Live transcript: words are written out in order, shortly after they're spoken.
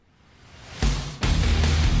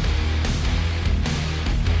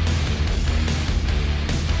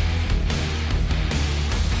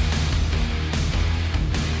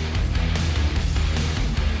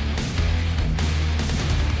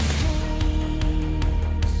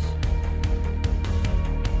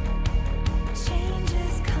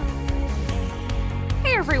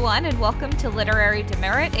everyone, and welcome to Literary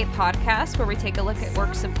Demerit, a podcast where we take a look at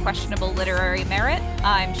works of questionable literary merit.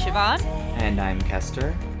 I'm Siobhan. And I'm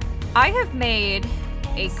Kester. I have made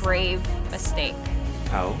a grave mistake.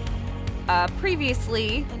 Oh?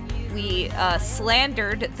 Previously, we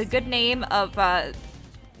slandered the good name of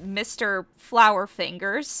Mr.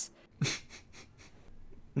 Flowerfingers.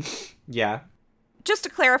 Yeah. Just to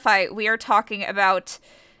clarify, we are talking about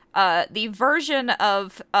the version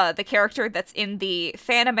of the character that's in the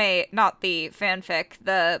fanime, not the fanfic.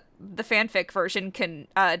 The fanfic version can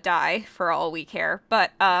die for all we care.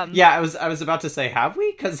 But yeah, I was about to say, have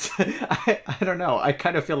we? Because I don't know. I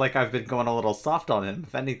kind of feel like I've been going a little soft on him,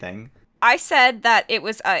 if anything. I said that it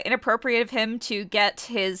was inappropriate of him to get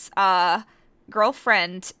his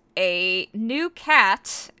girlfriend a new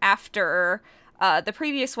cat after the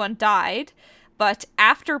previous one died. But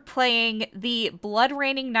after playing the Blood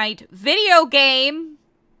Raining Night video game,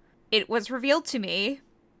 it was revealed to me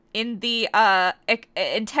in the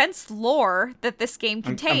intense lore that this game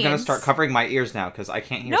contains. I'm going to start covering my ears now because I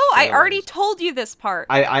can't hear. No, I already told you this part.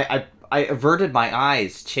 I averted my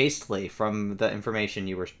eyes chastely from the information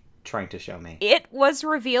you were trying to show me. It was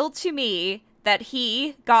revealed to me that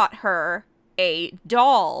he got her a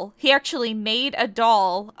doll. He actually made a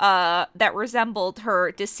doll that resembled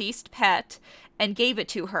her deceased pet and gave it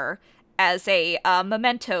to her as a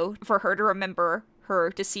memento for her to remember her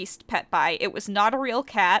deceased pet by. It was not a real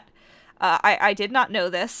cat. I did not know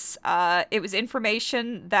this. It was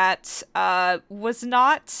information that was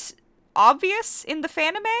not obvious in the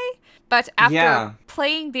fanime, but after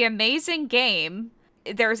playing the amazing game,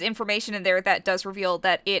 there's information in there that does reveal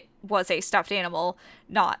that it was a stuffed animal,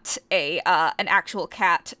 not an actual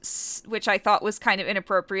cat, which I thought was kind of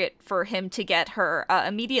inappropriate for him to get her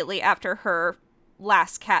immediately after her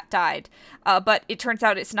last cat died. But it turns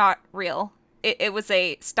out it's not real. It was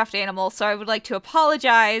a stuffed animal, so I would like to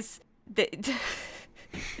apologize.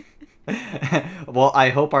 Well, I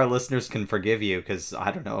hope our listeners can forgive you, because I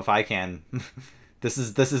don't know if I can. This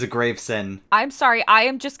is a grave sin. I'm sorry, I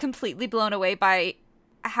am just completely blown away by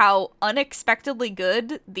how unexpectedly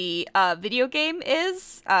good the video game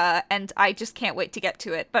is, and I just can't wait to get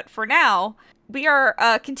to it. But for now, we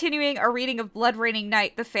are continuing our reading of Blood Raining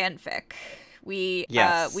Night, the fanfic. We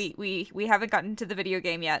haven't gotten to the video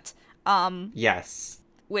game yet. Yes.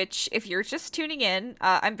 Which, if you're just tuning in,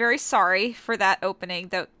 I'm very sorry for that opening.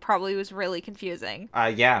 That probably was really confusing.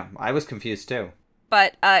 Yeah, I was confused too.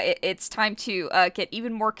 But it's time to get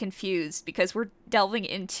even more confused because we're delving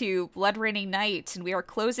into Blood Raining Night and we are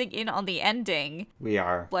closing in on the ending. We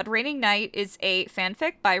are. Blood Raining Night is a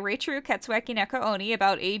fanfic by Reicheru Neko Oni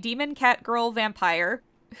about a demon cat girl vampire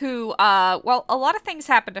who, a lot of things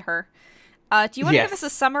happen to her. Do you want to give us a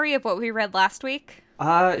summary of what we read last week?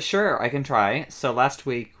 Sure, I can try. So last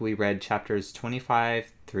week we read chapters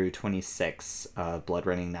 25 through 26 of Blood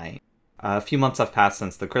Raining Night. A few months have passed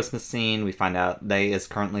since the Christmas scene. We find out Lei is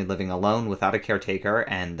currently living alone without a caretaker,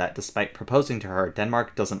 and that despite proposing to her,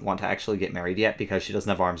 Denmark doesn't want to actually get married yet because she doesn't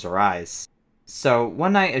have arms or eyes. So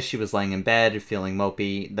one night as she was laying in bed, feeling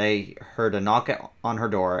mopey, they heard a knock on her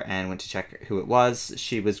door and went to check who it was.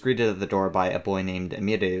 She was greeted at the door by a boy named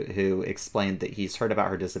Emiru, who explained that he's heard about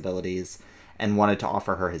her disabilities and wanted to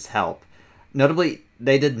offer her his help. Notably,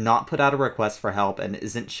 they did not put out a request for help and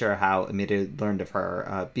isn't sure how Emiru learned of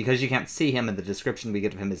her. Because you can't see him and the description we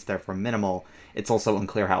get of him is therefore minimal, it's also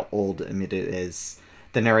unclear how old Emiru is.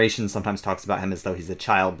 The narration sometimes talks about him as though he's a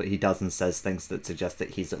child, but he does and says things that suggest that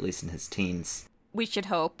he's at least in his teens. We should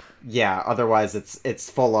hope. Yeah, otherwise it's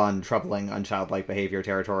full-on troubling, unchildlike behavior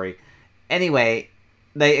territory. Anyway,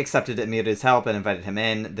 they accepted Emiru's help and invited him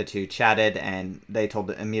in. The two chatted, and they told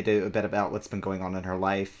Emiru a bit about what's been going on in her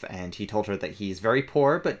life, and he told her that he's very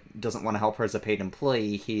poor, but doesn't want to help her as a paid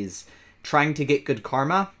employee. He's trying to get good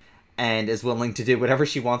karma, and is willing to do whatever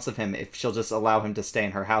she wants of him if she'll just allow him to stay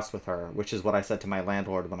in her house with her, which is what I said to my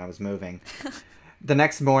landlord when I was moving. The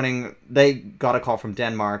next morning, they got a call from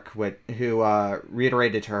Denmark, who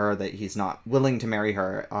reiterated to her that he's not willing to marry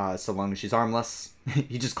her so long as she's armless.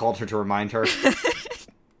 He just called her to remind her.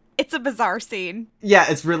 It's a bizarre scene. Yeah,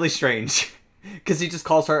 it's really strange. Because he just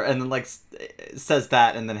calls her and then, says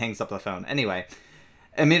that and then hangs up the phone. Anyway,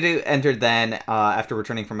 Emiru entered then after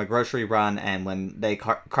returning from a grocery run, and when they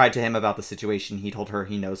cried to him about the situation, he told her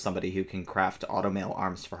he knows somebody who can craft automail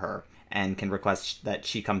arms for her and can request that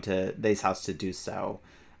she come to Lei's house to do so.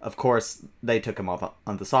 Of course, they took him up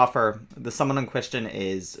on this offer. The someone in question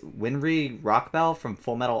is Winry Rockbell from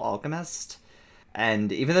Full Metal Alchemist.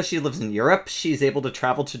 And even though she lives in Europe, she's able to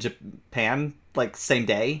travel to Japan, same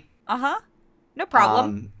day. Uh-huh. No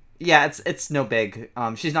problem. Yeah, it's no big.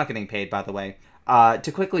 She's not getting paid, by the way.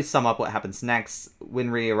 To quickly sum up what happens next,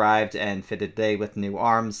 Winry arrived and fitted They with new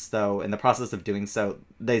arms, though in the process of doing so,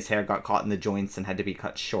 They's hair got caught in the joints and had to be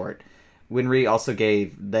cut short. Winry also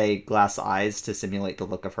gave They glass eyes to simulate the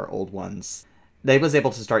look of her old ones. They was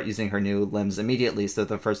able to start using her new limbs immediately, so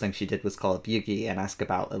the first thing she did was call up Yuki and ask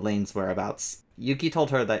about Elaine's whereabouts. Yuki told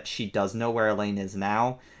her that she does know where Elaine is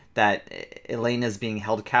now, that Elaine is being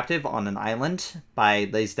held captive on an island by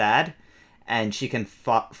Lei's dad, and she can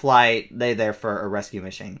fly Lei there for a rescue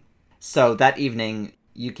mission. So that evening,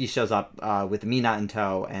 Yuki shows up with Mina in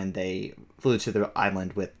tow, and they flew to the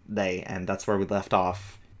island with Lei, and that's where we left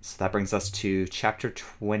off. So that brings us to chapter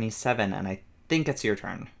 27, and I think it's your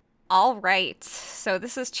turn. All right. So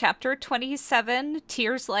this is chapter 27,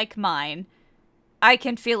 Tears Like Mine. I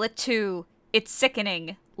can feel it too. It's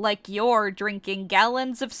sickening, like you're drinking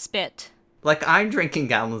gallons of spit. Like I'm drinking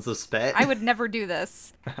gallons of spit. I would never do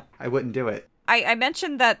this. I wouldn't do it. I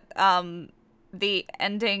mentioned that the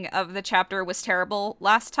ending of the chapter was terrible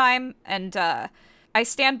last time, and I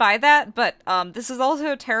stand by that, but this is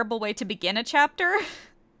also a terrible way to begin a chapter.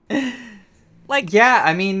 Like, yeah,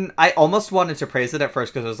 I mean, I almost wanted to praise it at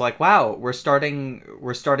first because I was like, wow, we're starting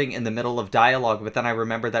in the middle of dialogue, but then I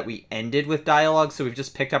remember that we ended with dialogue, so we've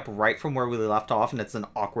just picked up right from where we left off, and it's an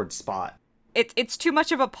awkward spot. It's too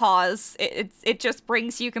much of a pause. It just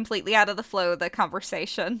brings you completely out of the flow of the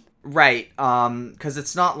conversation. Right, because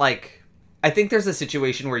it's not like... I think there's a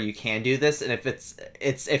situation where you can do this, and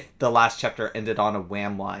it's if the last chapter ended on a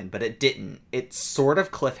wham line, but it didn't. It sort of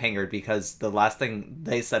cliffhangered because the last thing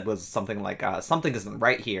they said was something like, something isn't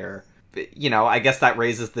right here. But, you know, I guess that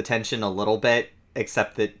raises the tension a little bit,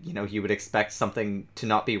 except that, you know, you would expect something to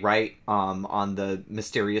not be right on the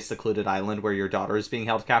mysterious secluded island where your daughter is being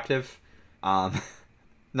held captive.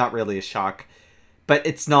 Not really a shock. But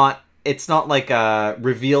it's not like a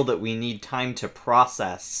reveal that we need time to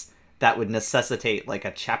process that would necessitate, like,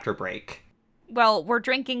 a chapter break. Well, we're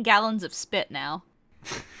drinking gallons of spit now.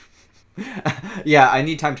 Yeah, I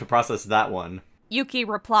need time to process that one. Yuki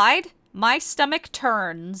replied, "My stomach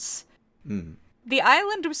turns." The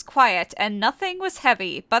island was quiet, and nothing was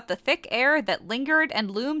heavy but the thick air that lingered and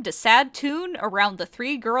loomed a sad tune around the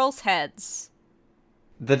three girls' heads.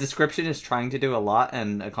 The description is trying to do a lot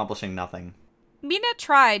and accomplishing nothing. Mina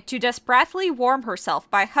tried to desperately warm herself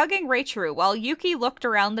by hugging Reicheru while Yuki looked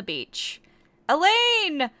around the beach.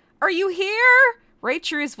 "Elaine! Are you here?"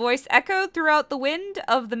 Reicheru's voice echoed throughout the wind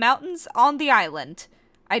of the mountains on the island.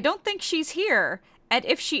 "I don't think she's here. And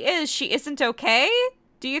if she is, she isn't okay?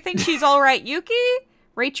 Do you think she's alright, Yuki?"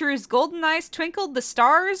 Reicheru's golden eyes twinkled the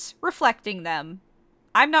stars, reflecting them.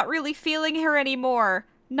 "I'm not really feeling her anymore.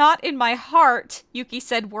 Not in my heart," Yuki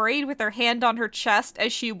said, worried, with her hand on her chest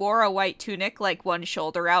as she wore a white tunic like one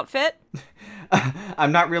shoulder outfit.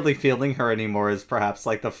 I'm not really feeling her anymore is perhaps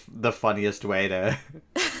like the funniest way to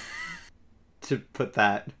to put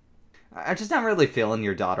that. I'm just not really feeling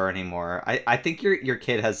your daughter anymore. I think your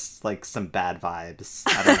kid has like some bad vibes.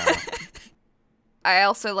 I don't know. I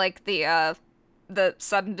also like the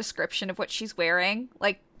sudden description of what she's wearing.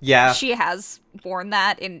 Like, yeah, she has worn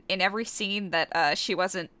that in every scene that she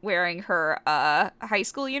wasn't wearing her high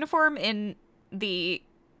school uniform in the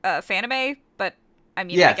fanime, but I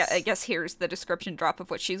mean, yes. I guess here's the description drop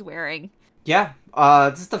of what she's wearing. Yeah,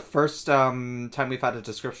 this is the first time we've had a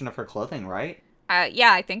description of her clothing, right?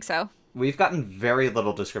 Yeah, I think so. We've gotten very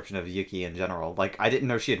little description of Yuki in general. Like, I didn't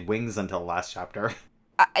know she had wings until the last chapter.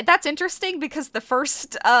 That's interesting because the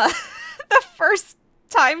first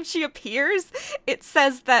time she appears, it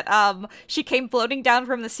says that she came floating down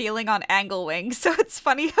from the ceiling on angle wings. So it's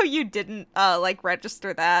funny how you didn't like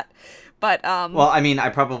register that. But well, I mean, I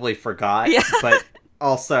probably forgot, yeah. But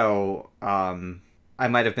also I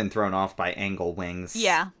might have been thrown off by angle wings.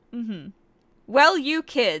 Yeah. Mm-hmm. "Well, you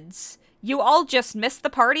kids, you all just missed the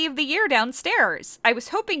party of the year downstairs. I was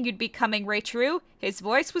hoping you'd be coming, Reicheru." His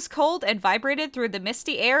voice was cold and vibrated through the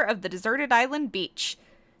misty air of the deserted island beach.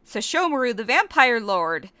 "Sesshomaru, the vampire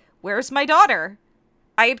lord, where's my daughter?"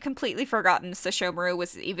 I had completely forgotten Sesshomaru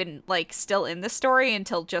was even, like, still in this story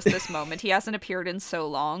until just this moment. He hasn't appeared in so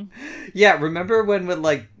long. Yeah, remember when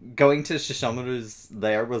like, going to Sesshomaru's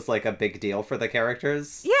lair was, like, a big deal for the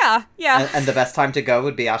characters? Yeah. And the best time to go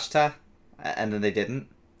would be Ashita, and then they didn't?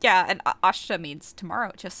 Yeah, and Ashita means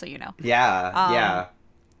tomorrow, just so you know. Yeah.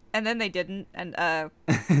 And then they didn't, and,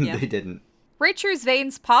 yeah. They didn't. Reicheru's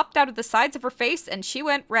veins popped out of the sides of her face, and she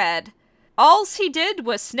went red. Alls he did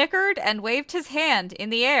was snickered and waved his hand in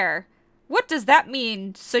the air. "What does that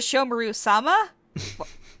mean, Sesshomaru-sama?"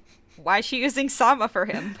 Why is she using sama for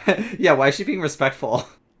him? Yeah, why is she being respectful?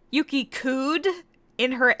 Yuki cooed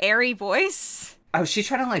in her airy voice. Oh, is she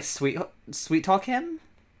trying to, like, sweet talk him?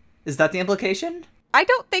 Is that the implication? I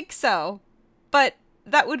don't think so, but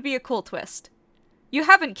that would be a cool twist. You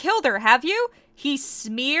haven't killed her, have you? He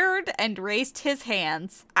smeared and raised his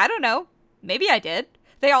hands. I don't know. Maybe I did.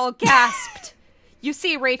 They all gasped. You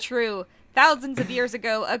see, Reicheru, thousands of years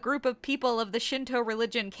ago, a group of people of the Shinto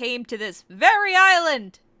religion came to this very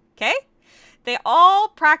island. Okay? They all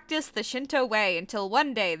practiced the Shinto way until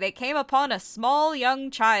one day they came upon a small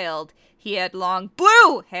young child. He had long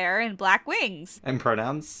blue hair and black wings. And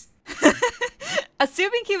pronouns?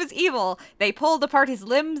 Assuming he was evil, they pulled apart his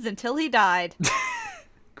limbs until he died.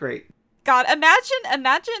 Great. God,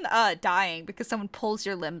 imagine dying because someone pulls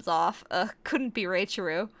your limbs off. Couldn't be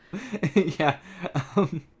Reicheru. Yeah.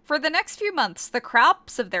 For the next few months, the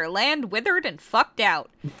crops of their land withered and fucked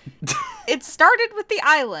out. It started with the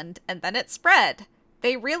island, and then it spread.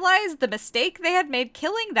 They realized the mistake they had made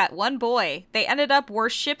killing that one boy. They ended up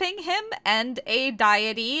worshipping him and a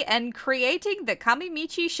deity and creating the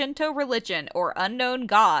Kamimichi Shinto religion, or unknown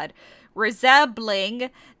god, resembling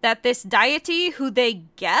that this deity, who they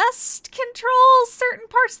guessed controls certain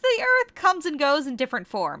parts of the earth, comes and goes in different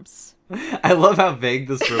forms. I love how vague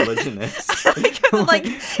this religion is.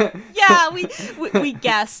 Yeah, we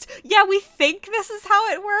guessed. Yeah, we think this is how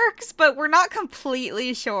it works, but we're not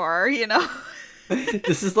completely sure, you know?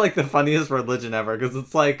 This is like the funniest religion ever, because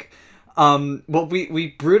it's like,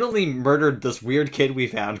 we brutally murdered this weird kid we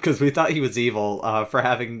found because we thought he was evil for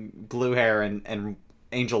having blue hair and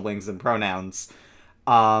angel wings and pronouns.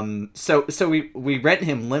 So we rent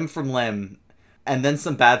him limb from limb, and then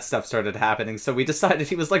some bad stuff started happening, so we decided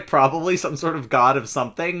he was like probably some sort of god of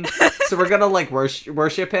something. So we're gonna like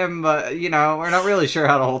worship him, but you know, we're not really sure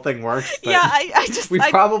how the whole thing works. But yeah, I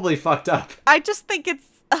probably fucked up. I just think it's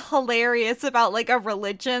hilarious about like a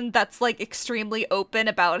religion that's like extremely open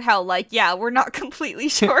about how like, yeah, we're not completely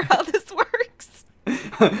sure how this works.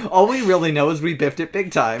 All we really know is we biffed it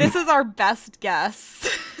big time. This is our best guess.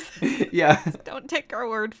 Yeah. Don't take our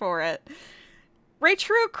word for it.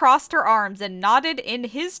 Reicheru crossed her arms and nodded in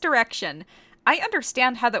his direction. I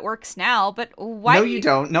understand how that works now, but why No, you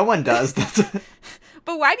don't. No one does.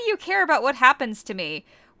 But why do you care about what happens to me?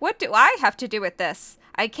 What do I have to do with this?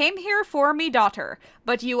 I came here for me daughter,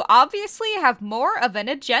 but you obviously have more of an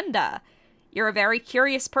agenda. You're a very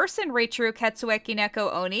curious person, Reicheru Katsueki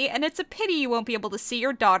Neko Oni, and it's a pity you won't be able to see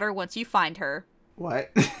your daughter once you find her.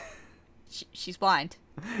 What? She's blind.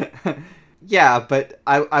 Yeah, but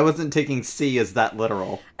I wasn't taking C as that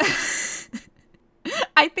literal.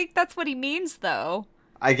 I think that's what he means, though.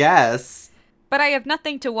 I guess. But I have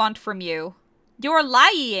nothing to want from you. You're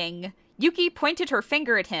lying. Yuki pointed her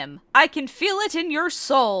finger at him. I can feel it in your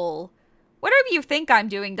soul. Whatever you think I'm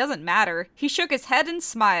doing doesn't matter. He shook his head and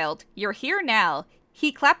smiled. You're here now.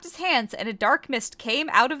 He clapped his hands and a dark mist came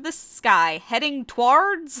out of the sky, heading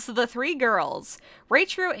towards the three girls.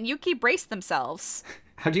 Reicheru and Yuki braced themselves.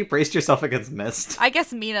 How do you brace yourself against mist? I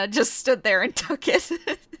guess Mina just stood there and took it.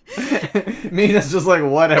 Mina's just like,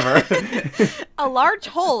 whatever. A large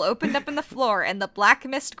hole opened up in the floor, and the black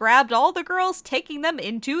mist grabbed all the girls, taking them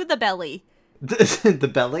into the belly.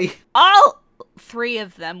 The belly? All three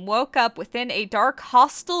of them woke up within a dark,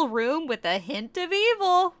 hostile room with a hint of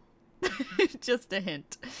evil. Just a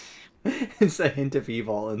hint. It's a hint of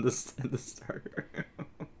evil in the starter.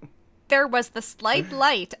 There was the slight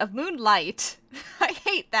light of moonlight. I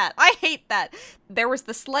hate that. There was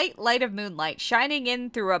the slight light of moonlight shining in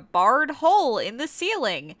through a barred hole in the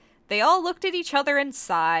ceiling. They all looked at each other and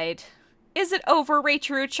sighed. Is it over,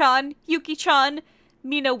 Reicheru-chan? Yuki-chan?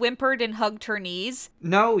 Mina whimpered and hugged her knees.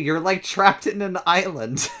 No, you're like trapped in an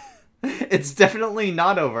island. It's definitely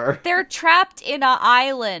not over. They're trapped in an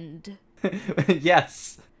island.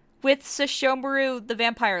 Yes. With Sesshomaru, the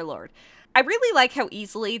vampire lord. I really like how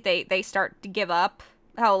easily they start to give up.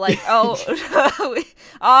 How like,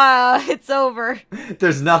 it's over.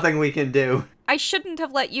 There's nothing we can do. I shouldn't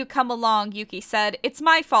have let you come along, Yuki said. It's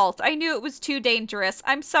my fault. I knew it was too dangerous.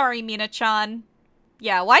 I'm sorry, Mina-chan.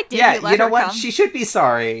 Yeah, why did you let her come? Yeah, you know what? She should be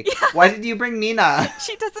sorry. Yeah. Why did you bring Mina?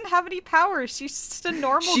 She doesn't have any powers. She's just a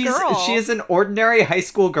normal girl. She is an ordinary high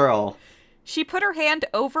school girl. She put her hand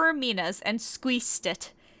over Mina's and squeezed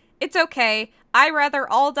it. It's okay. I'd rather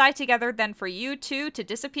all die together than for you two to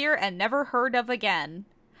disappear and never heard of again.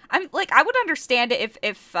 I'm like, I would understand it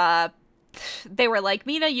if they were like,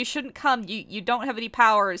 Mina, you shouldn't come. You don't have any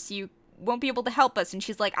powers. You won't be able to help us. And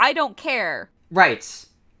she's like, I don't care. Right.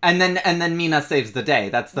 And then Mina saves the day.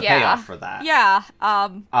 That's the payoff for that. Yeah.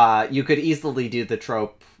 You could easily do the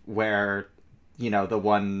trope where, you know, the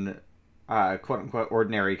one quote-unquote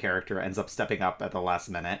ordinary character ends up stepping up at the last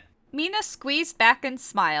minute. Mina squeezed back and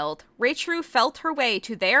smiled. Reicheru felt her way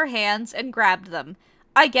to their hands and grabbed them.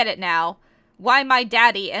 I get it now. Why my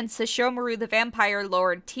daddy and Sesshomaru the Vampire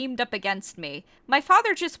Lord teamed up against me. My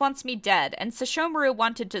father just wants me dead, and Sesshomaru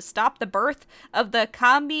wanted to stop the birth of the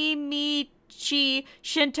Kamimichi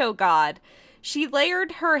Shinto god. She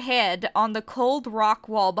layered her head on the cold rock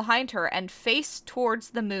wall behind her and faced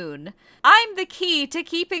towards the moon. I'm the key to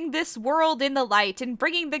keeping this world in the light and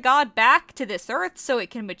bringing the god back to this earth so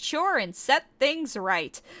it can mature and set things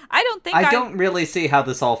right. I don't really see how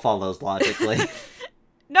this all follows logically.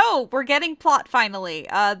 No, we're getting plot finally.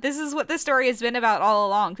 This is what this story has been about all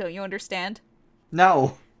along, don't you understand?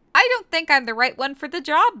 No. I don't think I'm the right one for the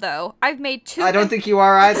job, though. I don't think you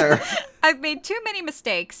are either. I've made too many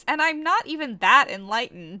mistakes, and I'm not even that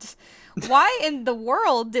enlightened. Why in the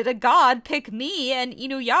world did a god pick me and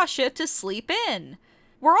Inuyasha to sleep in?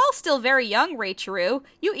 We're all still very young, Reicheru.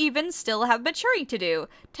 You even still have maturing to do.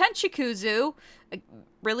 Tenchikuzu,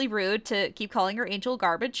 really rude to keep calling her angel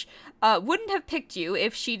garbage, wouldn't have picked you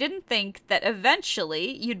if she didn't think that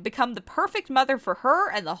eventually you'd become the perfect mother for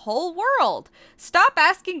her and the whole world. Stop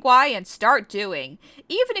asking why and start doing.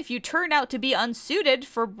 Even if you turn out to be unsuited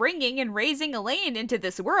for bringing and raising Elaine into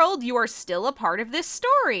this world, you are still a part of this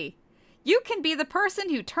story. You can be the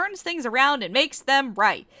person who turns things around and makes them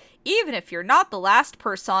right. Even if you're not the last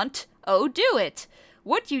person, do it.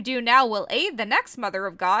 What you do now will aid the next Mother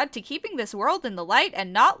of God to keeping this world in the light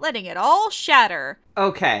and not letting it all shatter.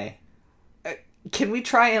 Okay. Can we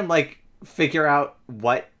try and, figure out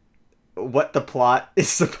what the plot is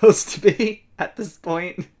supposed to be at this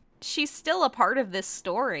point? She's still a part of this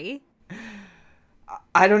story.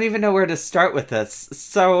 I don't even know where to start with this.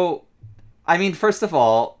 So, I mean, first of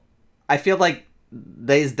all, I feel like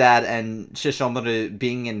Lei's dad and Shishomaru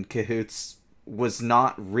being in cahoots was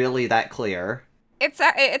not really that clear. It's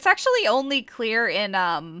actually only clear in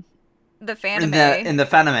the fanime. In the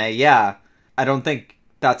fanime, yeah. I don't think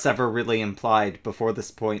that's ever really implied before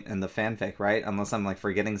this point in the fanfic, right? Unless I'm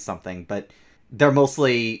forgetting something, but they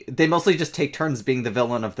mostly just take turns being the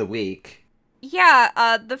villain of the week.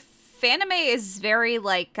 Yeah, the fanime is very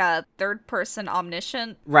third person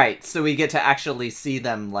omniscient. Right, so we get to actually see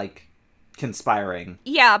them conspiring.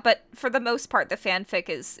 Yeah, but for the most part the fanfic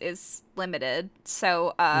is limited,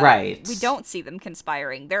 so right. We don't see them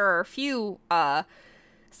conspiring. There are a few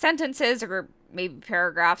sentences or maybe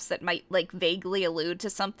paragraphs that might vaguely allude to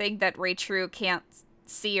something that Reicheru can't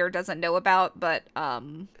see or doesn't know about, but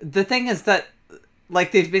the thing is that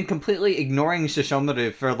they've been completely ignoring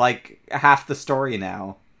Shishomaru for half the story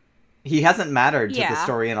now. He hasn't mattered to the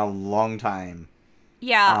story in a long time.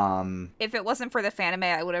 Yeah. If it wasn't for the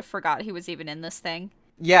fanime, I would have forgot he was even in this thing.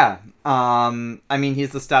 Yeah. I mean,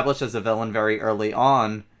 he's established as a villain very early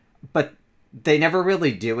on, but they never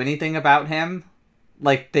really do anything about him.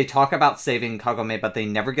 They talk about saving Kagome, but they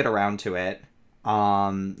never get around to it.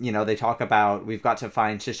 They talk about we've got to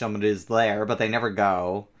find Shishomaru's lair, but they never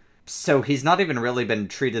go. So he's not even really been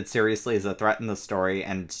treated seriously as a threat in the story,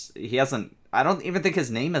 and he hasn't... I don't even think his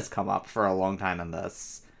name has come up for a long time in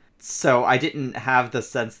this. So I didn't have the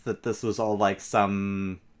sense that this was all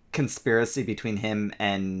some conspiracy between him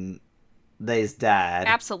and Lei's dad.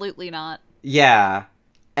 Absolutely not. Yeah.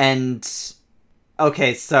 And,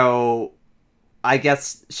 okay, so I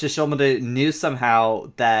guess Shishomaru knew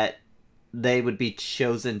somehow that they would be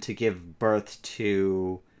chosen to give birth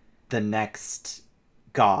to the next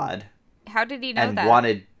god. How did he know and that?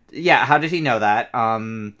 How did he know that?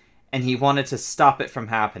 And he wanted to stop it from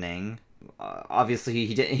happening. Obviously,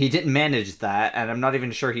 he didn't manage that, and I'm not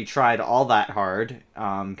even sure he tried all that hard,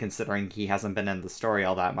 considering he hasn't been in the story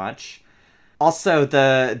all that much. Also,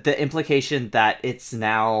 the implication that it's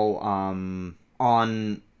now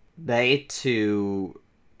on Lei to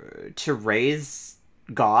raise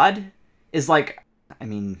God is I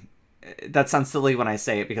mean, that sounds silly when I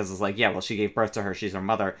say it because it's yeah, well, she gave birth to her, she's her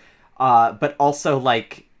mother. But also,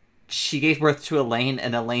 she gave birth to Elaine,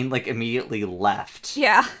 and Elaine, immediately left.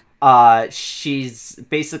 Yeah. She's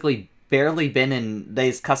basically barely been in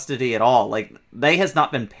Lei's custody at all. Lei has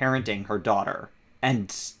not been parenting her daughter.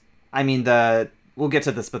 And, I mean, we'll get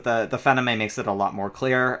to this, but the fanime makes it a lot more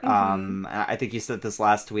clear. Mm-hmm. I think you said this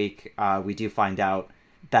last week. We do find out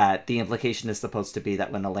that the implication is supposed to be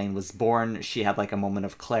that when Elaine was born, she had a moment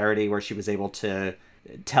of clarity where she was able to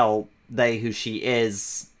tell Lei who she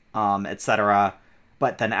is, etc.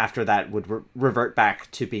 But then after that would revert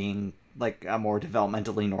back to being a more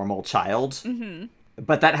developmentally normal child. Mm-hmm.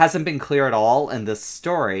 But that hasn't been clear at all in this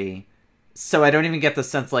story. So I don't even get the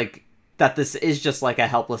sense that this is just a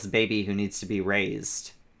helpless baby who needs to be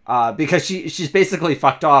raised. Because she's basically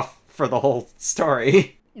fucked off for the whole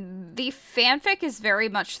story. The fanfic is very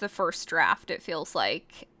much the first draft, it feels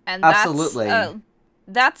like. And absolutely.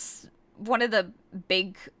 That's one of the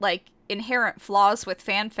big, like, inherent flaws with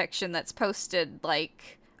fan fiction that's posted,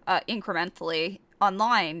 like, incrementally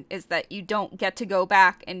online is that you don't get to go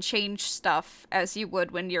back and change stuff as you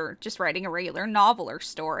would when you're just writing a regular novel or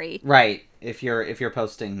story. Right. If you're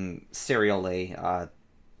posting serially,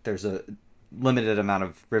 there's a limited amount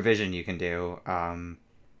of revision you can do.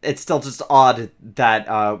 It's still just odd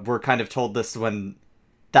that we're kind of told this when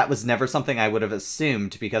that was never something I would have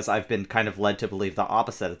assumed, because I've been kind of led to believe the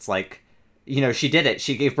opposite. It's like, she did it.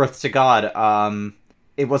 She gave birth to God.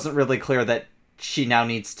 It wasn't really clear that she now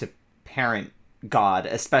needs to parent God,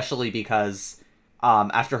 especially because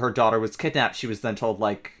after her daughter was kidnapped, she was then told,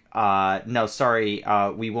 like, no, sorry,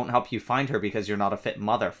 we won't help you find her because you're not a fit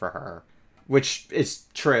mother for her. Which is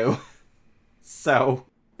true. So...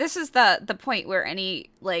 This is the point where any,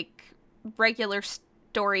 like, regular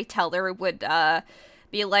storyteller would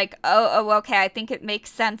be like, oh, okay, I think it makes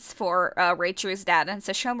sense for Reicheru's dad and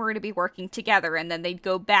Sesshomaru to be working together, and then they'd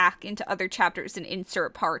go back into other chapters and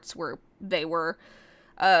insert parts where they were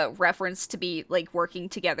referenced to be, like, working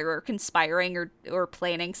together or conspiring or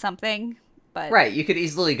planning something. But right, you could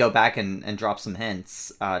easily go back and drop some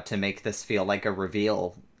hints to make this feel like a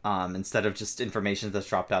reveal, instead of just information that's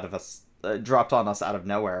dropped on us out of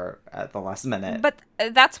nowhere at the last minute. But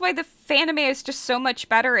that's why the fanime is just so much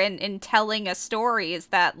better in telling a story, is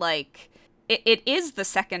that, like, it is the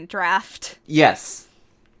second draft. Yes.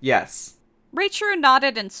 Reicheru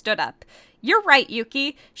nodded and stood up. You're right,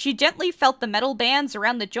 Yuki. She gently felt the metal bands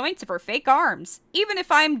around the joints of her fake arms. Even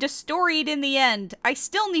if I'm destoried in the end, I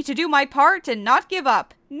still need to do my part and not give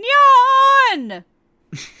up. Nyan!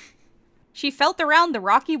 She felt around the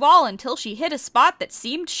rocky wall until she hit a spot that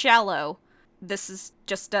seemed shallow. This is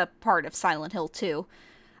just a part of Silent Hill 2.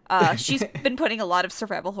 She's been putting a lot of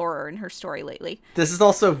survival horror in her story lately. This is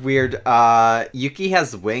also weird. Yuki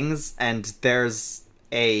has wings, and there's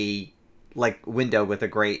a, like, window with a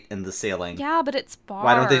grate in the ceiling. Yeah, but it's barred.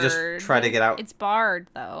 Why don't they just try to get out? It's barred,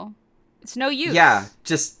 though. It's no use. Yeah,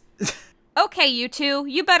 just... Okay, you two,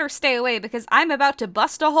 you better stay away because I'm about to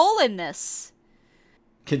bust a hole in this.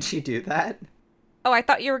 Can she do that? Oh, I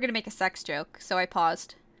thought you were going to make a sex joke, so I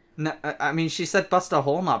paused. No, I mean, she said bust a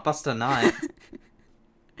hole, not bust a nut.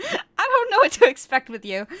 I don't know what to expect with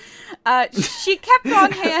you. She kept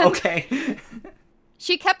on hand. Okay.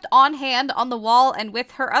 She kept on hand on the wall, and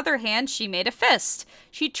with her other hand, she made a fist.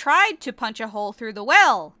 She tried to punch a hole through the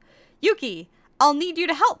well. Yuki, I'll need you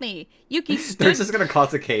to help me. Yuki stood... They're just going to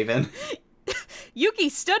cause a cave-in. Yuki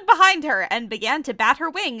stood behind her and began to bat her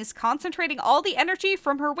wings, concentrating all the energy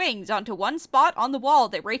from her wings onto one spot on the wall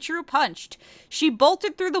that Reicheru punched. She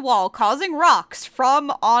bolted through the wall, causing rocks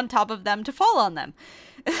from on top of them to fall on them.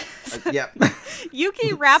 Yep.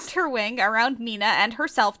 Yuki wrapped her wing around Mina and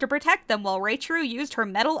herself to protect them while Reicheru used her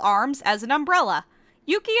metal arms as an umbrella.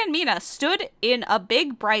 Yuki and Mina stood in a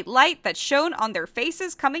big bright light that shone on their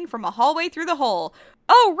faces coming from a hallway through the hole.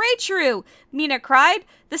 Oh, Reicheru! Mina cried.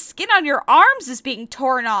 The skin on your arms is being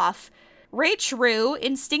torn off. Reicheru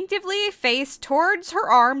instinctively faced towards her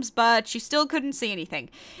arms, but she still couldn't see anything.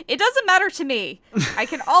 It doesn't matter to me. I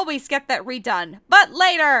can always get that redone. But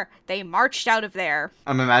later! They marched out of there.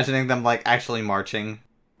 I'm imagining them, like, actually marching.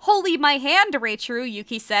 Holy my hand, Reicheru,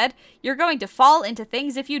 Yuki said. You're going to fall into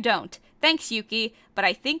things if you don't. Thanks, Yuki, but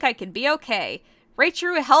I think I can be okay.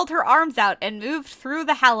 Reicheru held her arms out and moved through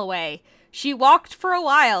the hallway. She walked for a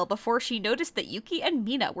while before she noticed that Yuki and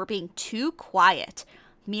Mina were being too quiet.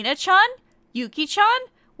 Mina-chan? Yuki-chan?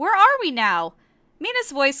 Where are we now?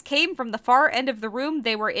 Mina's voice came from the far end of the room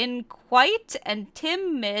they were in, quiet and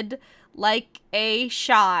timid, like a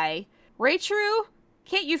shy. Reicheru?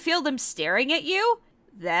 Can't you feel them staring at you?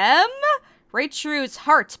 Them? Reicheru's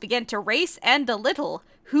heart began to race, and a little.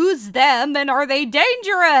 Who's them, and are they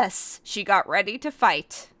dangerous? She got ready to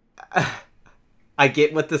fight. I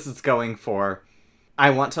get what this is going for.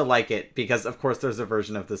 I want to like it, because of course there's a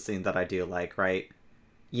version of this scene that I do like, right?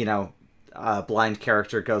 You know, a blind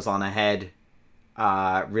character goes on ahead,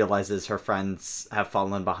 realizes her friends have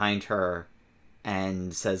fallen behind her,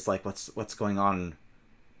 and says, like, what's going on?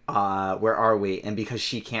 Where are we? And because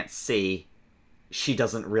she can't see, she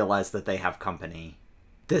doesn't realize that they have company.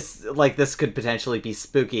 This could potentially be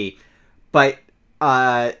spooky, but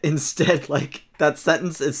instead, like, that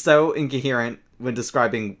sentence is so incoherent when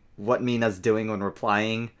describing what Mina's doing when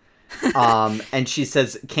replying. And she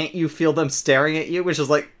says, can't you feel them staring at you? Which is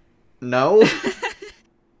like, no.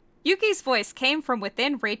 Yuki's voice came from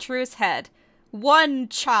within Reicheru's head.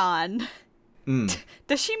 One-chan.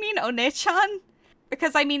 Does she mean One-chan?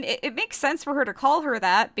 Because, I mean, it makes sense for her to call her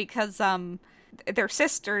that because, they're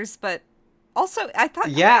sisters, but also, I thought...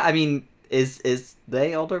 Yeah, I mean, is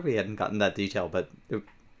they older? We hadn't gotten that detail, but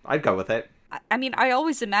I'd go with it. I mean, I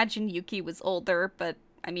always imagined Yuki was older, but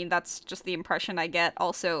I mean, that's just the impression I get.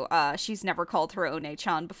 Also, she's never called her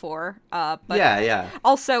One-chan before. But Yeah.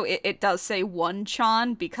 also, it does say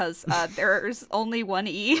one-chan because there's only one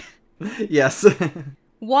E. Yes.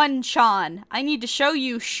 One-chan, I need to show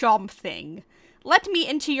you something. Let me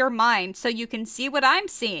into your mind so you can see what I'm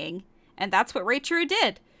seeing. And that's what Reicheru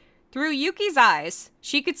did. Through Yuki's eyes,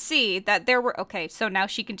 she could see that there were... Okay, so now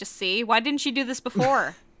she can just see? Why didn't she do this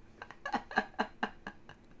before?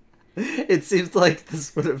 It seems like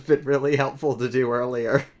this would have been really helpful to do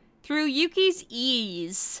earlier. Through Yuki's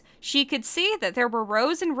ease, she could see that there were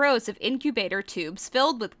rows and rows of incubator tubes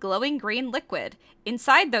filled with glowing green liquid.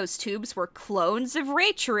 Inside those tubes were clones of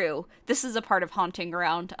Reicheru. This is a part of Haunting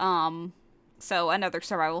Ground, so another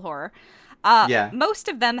survival horror. Yeah. Most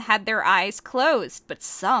of them had their eyes closed, but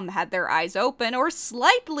some had their eyes open or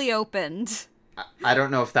slightly opened. I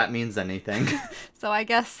don't know if that means anything. So I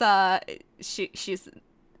guess she's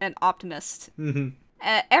an optimist. Mm-hmm.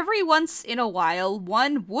 Every once in a while,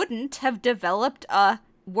 one wouldn't have developed a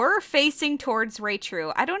 "we're facing towards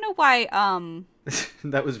Reicheru." I don't know why.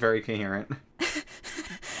 That was very coherent.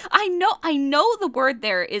 I know the word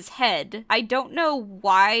there is head. I don't know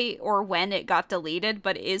why or when it got deleted,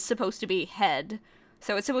 but it is supposed to be head.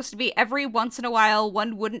 So it's supposed to be every once in a while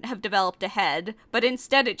one wouldn't have developed a head, but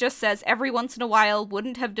instead it just says every once in a while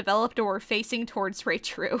wouldn't have developed or were facing towards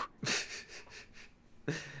Reicheru.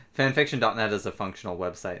 Fanfiction.net is a functional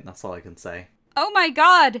website, and that's all I can say. Oh my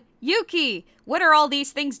god! Yuki! What are all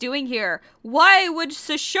these things doing here? Why would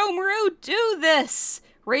Sesshomaru do this?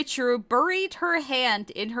 Reicheru buried her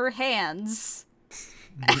hand in her hands.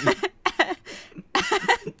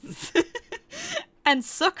 And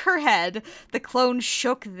shook her head. The clones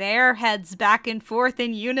shook their heads back and forth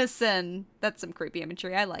in unison. That's some creepy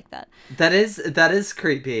imagery. I like that. That is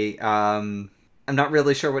creepy. I'm not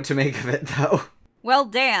really sure what to make of it, though. Well,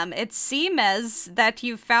 damn, it seems that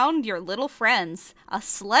you found your little friends, a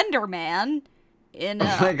slender man in a...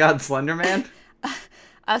 Oh my god, Slender Man?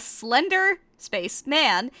 A slender space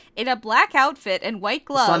man in a black outfit and white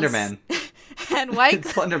gloves. Slender Man. And white...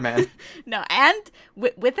 It's Slender Man. No, and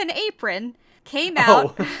with an apron came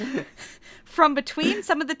out from between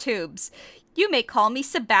some of the tubes. You may call me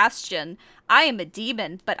Sebastian. I am a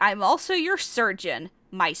demon, but I'm also your surgeon.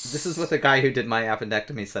 This is what the guy who did my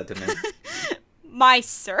appendectomy said to me. My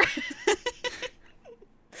surgeon?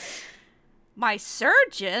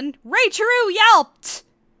 Reicheru yelped!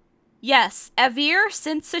 Yes, Evir,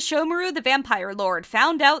 since Sesshomaru the Vampire Lord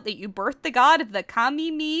found out that you birthed the god of the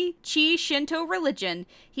Kami-mi-chi Shinto religion,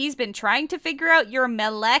 he's been trying to figure out your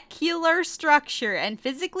molecular structure and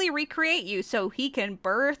physically recreate you so he can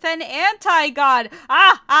birth an anti-god.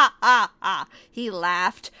 Ah! He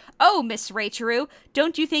laughed. Oh, Miss Reicheru,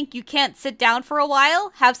 don't you think you can't sit down for a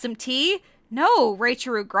while? Have some tea? No,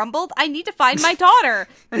 Reicheru grumbled. I need to find my daughter.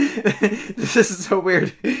 This is so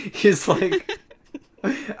weird. He's like...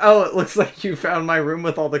 Oh, it looks like you found my room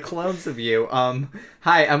with all the clones of you.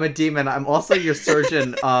 Hi, I'm a demon. I'm also your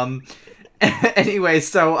surgeon. Anyway,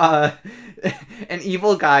 so, an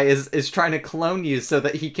evil guy is trying to clone you so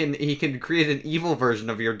that he can create an evil version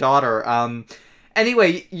of your daughter.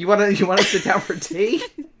 Anyway, you wanna sit down for tea?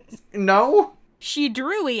 No? She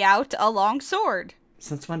drew out a long sword.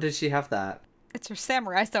 Since when did she have that? It's her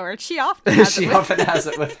samurai sword. She often has it with her. Has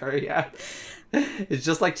it with her, yeah. It's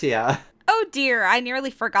just like Tia. Oh dear, I nearly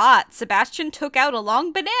forgot. Sebastian took out a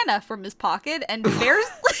long banana from his pocket and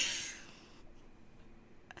fiercely...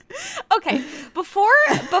 Okay, before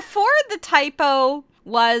the typo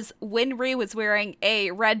was Winry was wearing a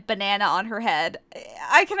red banana on her head,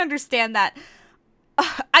 I can understand that.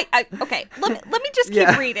 Okay, let me just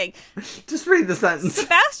keep reading. Just read the sentence.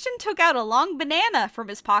 Sebastian took out a long banana from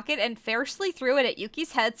his pocket and fiercely threw it at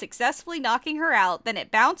Yuki's head, successfully knocking her out. Then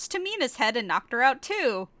it bounced to Mina's head and knocked her out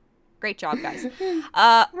too. Great job, guys.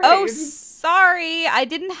 Oh, sorry, I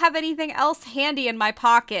didn't have anything else handy in my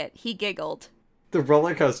pocket, he giggled. The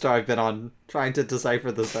roller coaster I've been on trying to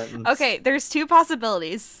decipher the sentence. Okay, there's two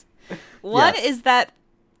possibilities. One is that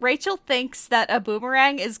Rachel thinks that a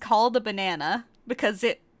boomerang is called a banana because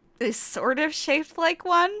it is sort of shaped like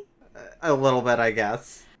one. A little bit, I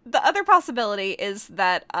guess. The other possibility is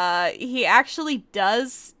that he actually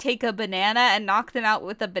does take a banana and knock them out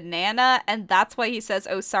with a banana, and that's why he says,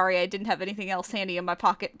 oh, sorry, I didn't have anything else handy in my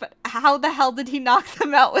pocket. But how the hell did he knock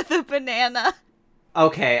them out with a banana?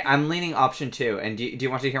 Okay, I'm leaning option 2, and do you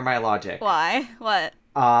want to hear my logic? Why? What?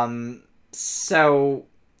 So,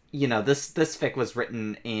 you know, this fic was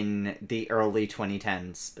written in the early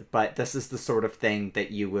 2010s, but this is the sort of thing that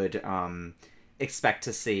you would, expect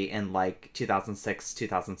to see in, like, 2006,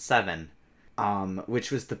 2007.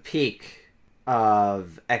 which was the peak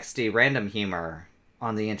of XD random humor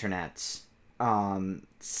on the internet.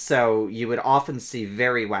 So you would often see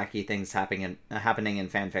very wacky things happening in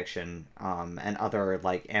fanfiction, and other,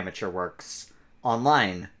 like, amateur works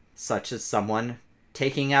online, such as someone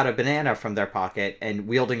taking out a banana from their pocket and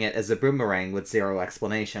wielding it as a boomerang with zero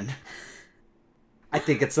explanation. I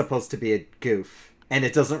think it's supposed to be a goof, and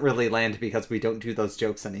it doesn't really land because we don't do those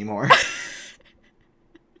jokes anymore.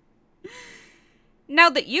 Now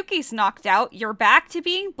that Yuki's knocked out, you're back to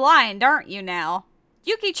being blind, aren't you now?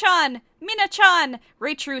 Yuki-chan! Mina-chan!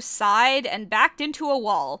 Reicheru sighed and backed into a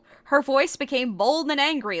wall. Her voice became bold and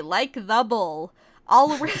angry, like the bull.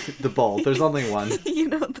 The bull. There's only one. You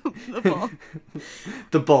know, the bull.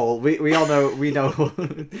 The bull. We all know, we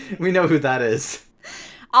know who that is.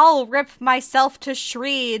 I'll rip myself to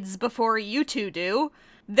shreds before you two do.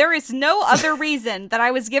 There is no other reason that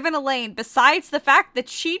I was given Elaine besides the fact that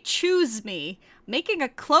she chose me. Making a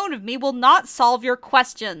clone of me will not solve your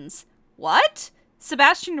questions. What?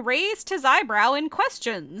 Sebastian raised his eyebrow in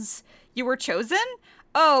questions. You were chosen?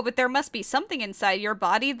 Oh, but there must be something inside your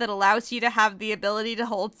body that allows you to have the ability to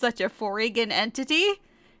hold such a foreign entity?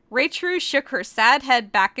 Reicheru shook her sad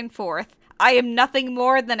head back and forth. I am nothing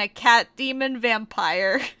more than a cat demon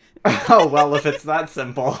vampire. Oh, well, if it's that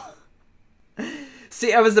simple.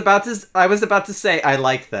 See, I was about to say I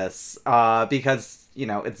like this, because, you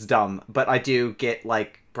know, it's dumb, but I do get,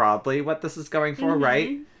 like, broadly what this is going for,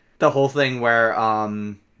 right? The whole thing where,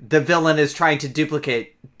 the villain is trying to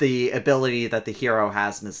duplicate the ability that the hero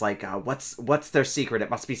has, and it's like, what's their secret? It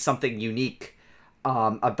must be something unique,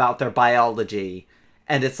 about their biology.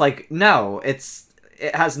 And it's like, no, it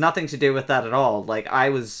has nothing to do with that at all. Like, I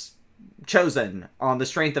was chosen on the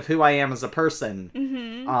strength of who I am as a person,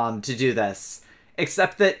 to do this.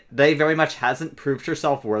 Except that they very much hasn't proved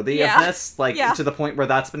herself worthy of this, like, to the point where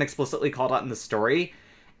that's been explicitly called out in the story.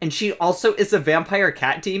 And she also is a vampire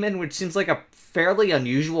cat demon, which seems like a fairly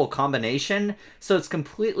unusual combination, so it's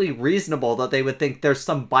completely reasonable that they would think there's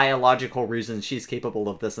some biological reason she's capable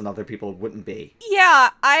of this and other people wouldn't be. Yeah,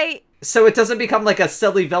 So it doesn't become like a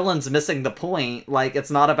silly villain's missing the point. Like,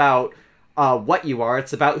 it's not about what you are,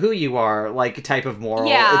 it's about who you are, like, type of moral.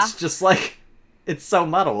 Yeah. It's just, like, it's so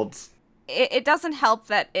muddled. It doesn't help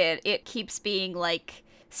that it keeps being, like,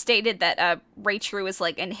 stated that Reicheru is,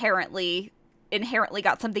 like, inherently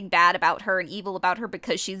got something bad about her and evil about her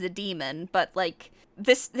because she's a demon, but, like,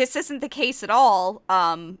 this isn't the case at all,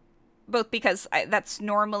 both because that's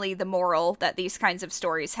normally the moral that these kinds of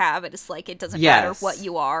stories have. It's like, it doesn't matter what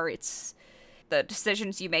you are, it's the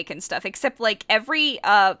decisions you make and stuff, except, like, every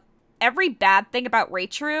bad thing about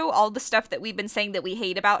Reicheru, all the stuff that we've been saying that we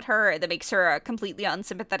hate about her that makes her a completely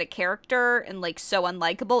unsympathetic character and, like, so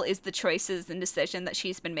unlikable is the choices and decision that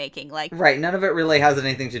she's been making. Like, right, none of it really has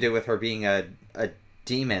anything to do with her being a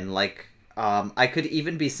demon. Like, I could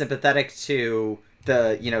even be sympathetic to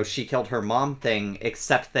the, you know, she killed her mom thing,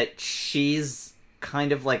 except that she's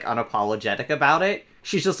kind of, like, unapologetic about it.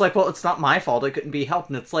 She's just like, well, it's not my fault, it couldn't be helped.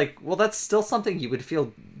 And it's like, well, that's still something you would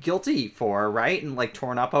feel guilty for, right? And, like,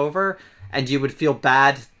 torn up over. And you would feel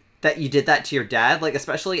bad that you did that to your dad, like,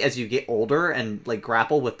 especially as you get older and, like,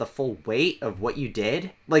 grapple with the full weight of what you did.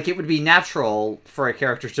 Like, it would be natural for a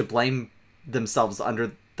character to blame themselves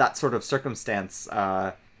under that sort of circumstance,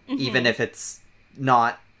 even if it's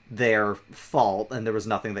not their fault and there was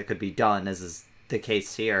nothing that could be done, as is the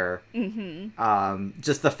case here.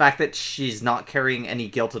 Just the fact that she's not carrying any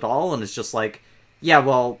guilt at all and is just like, yeah,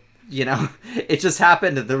 well, you know, it just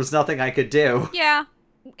happened and there was nothing I could do. Yeah,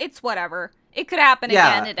 it's whatever. It could happen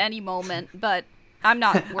again at any moment, but I'm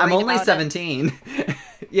not worried about it. I'm only 17.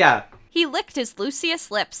 Yeah. He licked his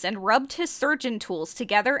Lucius lips and rubbed his surgeon tools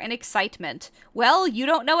together in excitement. Well, you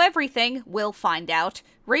don't know everything. We'll find out.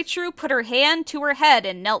 Reicheru put her hand to her head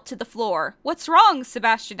and knelt to the floor. What's wrong?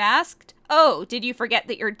 Sebastian asked. Oh, did you forget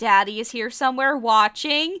that your daddy is here somewhere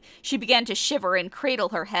watching? She began to shiver and cradle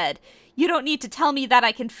her head. You don't need to tell me that,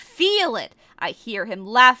 I can feel it. I hear him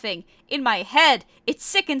laughing. In my head, it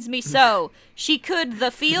sickens me so. She could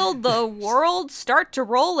feel the world start to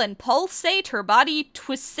roll and pulsate, her body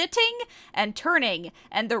twisting and turning,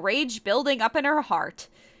 and the rage building up in her heart.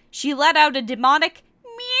 She let out a demonic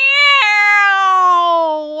meow.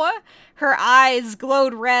 Her eyes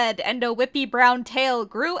glowed red, and a whippy brown tail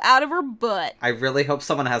grew out of her butt. I really hope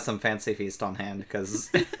someone has some Fancy Feast on hand,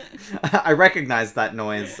 because I recognize that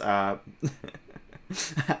noise. I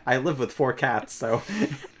live with 4 cats, so...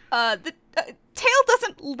 The tail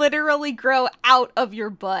doesn't literally grow out of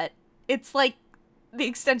your butt. It's like the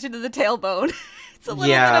extension of the tailbone. It's a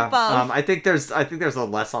little bit above. I think there's a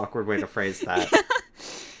less awkward way to phrase that.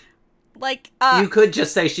 Like, you could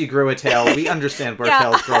just say she grew a tail. We understand where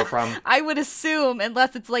tails grow from. I would assume,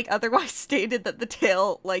 unless it's, like, otherwise stated that the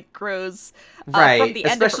tail, like, grows right. from the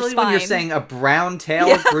end of her spine. Especially when you're saying a brown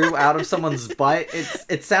tail grew out of someone's butt.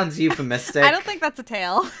 It sounds euphemistic. I don't think that's a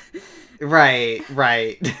tail. Right.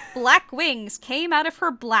 Black wings came out of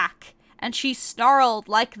her black, and she snarled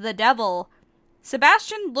like the devil.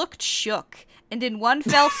 Sebastian looked shook, and in one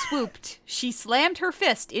fell swoop, she slammed her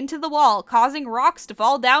fist into the wall, causing rocks to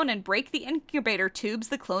fall down and break the incubator tubes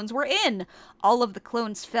the clones were in. All of the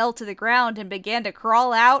clones fell to the ground and began to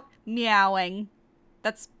crawl out, meowing.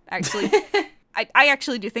 That's actually... I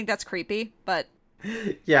actually do think that's creepy, but...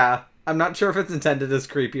 Yeah, I'm not sure if it's intended as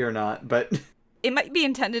creepy or not, but... It might be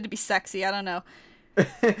intended to be sexy, I don't know.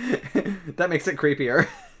 That makes it creepier.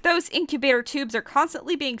 Those incubator tubes are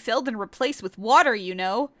constantly being filled and replaced with water, you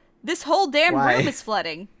know? This whole damn room is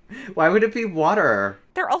flooding. Why would it be water?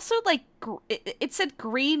 They're also, like, it said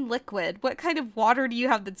green liquid. What kind of water do you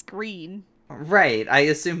have that's green? Right, I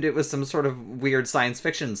assumed it was some sort of weird science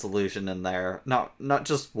fiction solution in there, not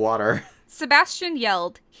just water. Sebastian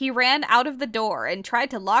yelled. He ran out of the door and tried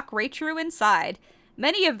to lock Reicheru inside.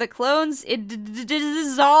 Many of the clones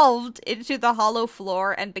dissolved into the hollow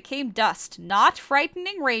floor and became dust, not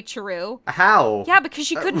frightening Reicheru. How? Yeah, because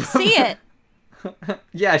she couldn't see it.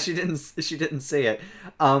 Yeah, she didn't see it.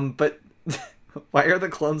 But why are the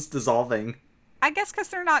clones dissolving? I guess because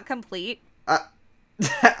they're not complete. I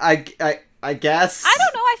guess. I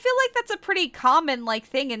don't know. I feel like that's a pretty common, like,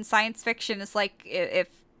 thing in science fiction. Is like if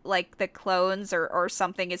like the clones or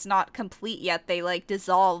something is not complete yet, they like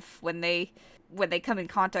dissolve when they come in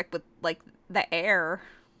contact with, like, the air.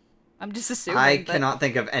 I'm just assuming. I cannot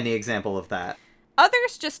think of any example of that.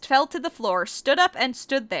 Others just fell to the floor, stood up, and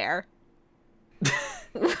stood there.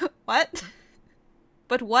 What?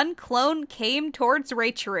 But one clone came towards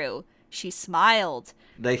Reicheru. She smiled.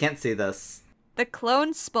 They can't see this. The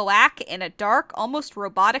clone spoke in a dark, almost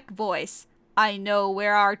robotic voice. I know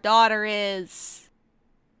where our daughter is.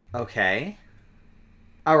 Okay.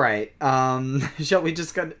 All right. Shall we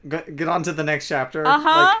just get on to the next chapter?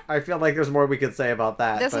 Uh-huh. Like, I feel like there's more we could say about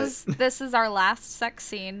that. This is our last sex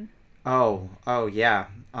scene. Oh yeah.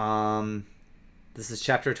 This is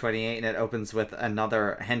chapter 28, and it opens with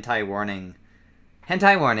another hentai warning.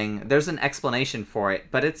 Hentai warning. There's an explanation for it,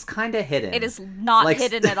 but it's kind of hidden. It is not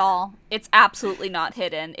hidden at all. It's absolutely not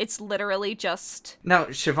hidden. It's literally just... No,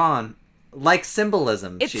 Siobhan, like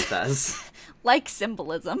symbolism, she says. Like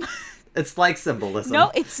symbolism. It's like symbolism.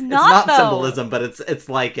 No, it's not, though. Symbolism, but it's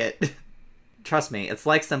like it. Trust me, it's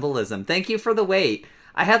like symbolism. Thank you for the wait.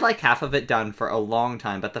 I had like half of it done for a long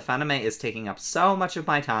time, but the fanime is taking up so much of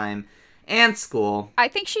my time and school. I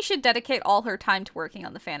think she should dedicate all her time to working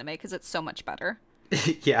on the fanime because it's so much better.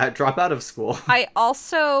 Yeah, drop out of school. I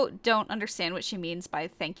also don't understand what she means by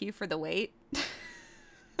thank you for the wait.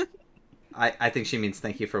 I think she means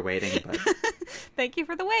thank you for waiting, but... Thank you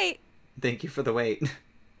for the wait. Thank you for the wait.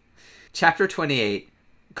 Chapter 28.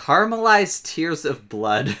 Caramelized Tears of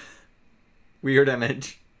Blood. Weird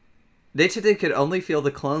image. Reicheru could only feel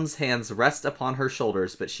the clone's hands rest upon her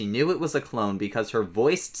shoulders, but she knew it was a clone because her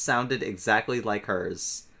voice sounded exactly like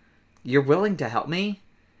hers. You're willing to help me?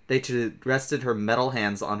 Reicheru rested her metal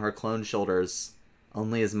hands on her clone's shoulders.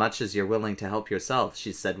 Only as much as you're willing to help yourself,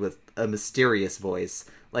 she said with a mysterious voice,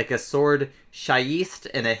 like a sword sheathed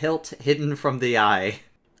in a hilt hidden from the eye.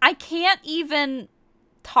 I can't even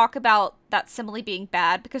talk about that simile being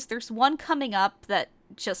bad because there's one coming up that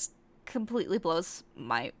just completely blows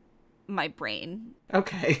my brain.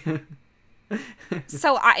 Okay.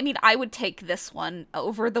 So, I mean, I would take this one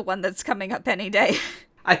over the one that's coming up any day.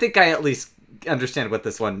 I think I at least understand what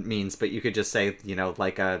this one means, but you could just say, you know,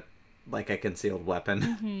 like a concealed weapon.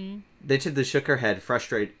 Mm-hmm. Reicheru shook her head,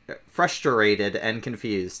 frustrated and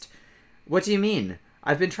confused. What do you mean?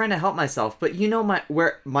 I've been trying to help myself, but you know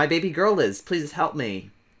where my baby girl is. Please help me.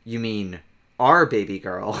 You mean our baby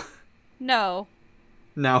girl? No.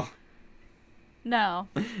 No. No.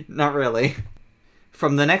 Not really.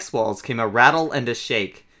 From the next walls came a rattle and a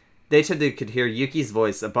shake. Reicheru could hear Yuki's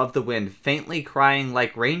voice above the wind, faintly crying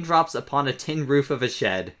like raindrops upon a tin roof of a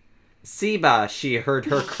shed. Siba, she heard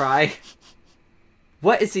her cry.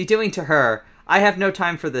 What is he doing to her? I have no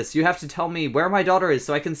time for this. You have to tell me where my daughter is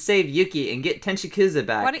so I can save Yuki and get Tenchikusa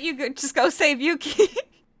back. Why don't you just go save Yuki?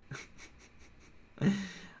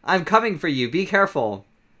 I'm coming for you. Be careful.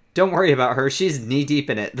 Don't worry about her. She's knee-deep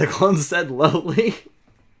in it, the clone said lowly.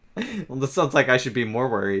 Well, this sounds like I should be more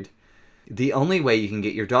worried. The only way you can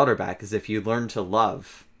get your daughter back is if you learn to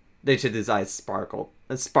love. Reicheru's eyes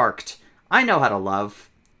sparked. I know how to love,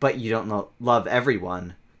 but you don't love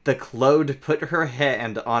everyone. The Claude put her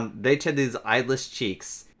hand on Reicheru's eyeless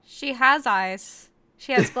cheeks. She has eyes.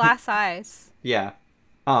 She has glass eyes. Yeah.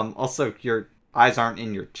 Also, your eyes aren't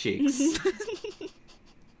in your cheeks.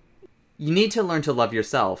 You need to learn to love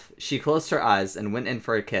yourself. She closed her eyes and went in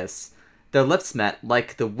for a kiss. Their lips met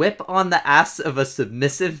like the whip on the ass of a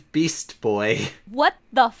submissive beast boy. What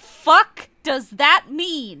the fuck does that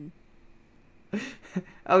mean?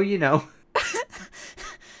 Oh, you know.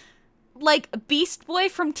 Like Beast Boy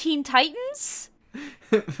from Teen Titans?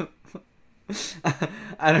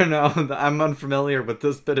 I don't know. I'm unfamiliar with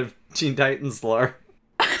this bit of Teen Titans lore.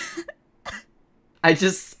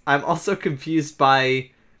 I'm also confused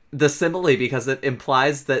by the simile because it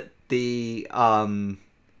implies that the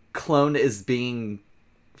clone is being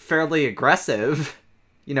fairly aggressive.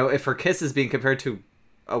 You know, if her kiss is being compared to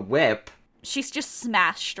a whip. She's just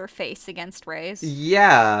smashed her face against Ray's.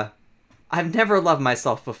 Yeah. I've never loved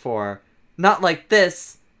myself before. Not like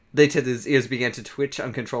this. His ears began to twitch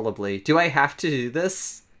uncontrollably. Do I have to do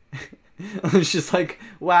this? She's like,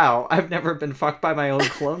 wow, I've never been fucked by my own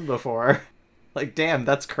clone before. Like, damn,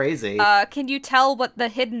 that's crazy. Can you tell what the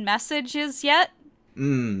hidden message is yet?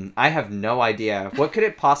 I have no idea. What could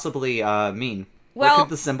it possibly mean? Well, what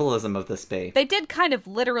could the symbolism of this be? They did kind of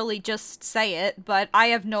literally just say it, but I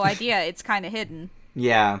have no idea. It's kind of hidden.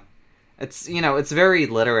 Yeah. It's, it's very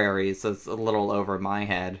literary, so it's a little over my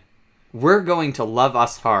head. We're going to love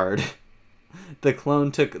us hard. The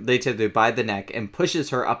clone took Reicheru by the neck and pushes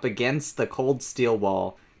her up against the cold steel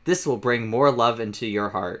wall. This will bring more love into your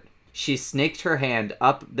heart. She snaked her hand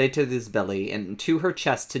up Reicheru's belly and to her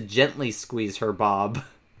chest to gently squeeze her bob.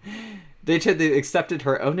 Reicheru accepted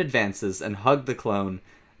her own advances and hugged the clone.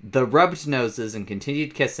 They rubbed noses and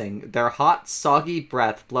continued kissing, their hot, soggy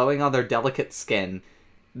breath blowing on their delicate skin.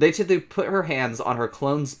 Reicheru put her hands on her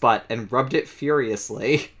clone's butt and rubbed it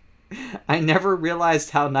furiously. I never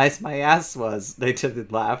realized how nice my ass was, Reicheru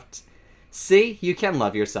laughed. See, you can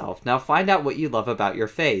love yourself. Now find out what you love about your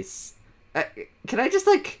face. Can I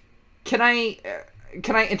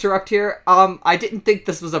interrupt here? I didn't think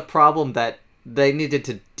this was a problem that they needed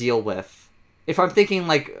to deal with. If I'm thinking,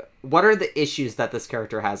 like, what are the issues that this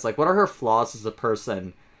character has? Like, what are her flaws as a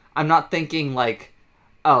person? I'm not thinking, like,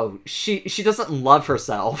 oh, she doesn't love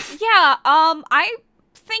herself. Yeah, I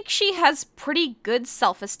think she has pretty good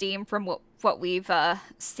self-esteem from what we've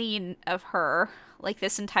seen of her, like,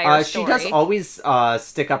 this entire story. She does always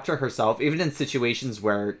stick up to herself, even in situations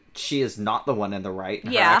where she is not the one in the right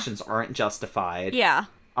and her actions aren't justified. Yeah.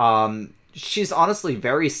 She's honestly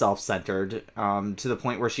very self-centered, to the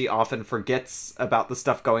point where she often forgets about the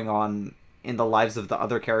stuff going on in the lives of the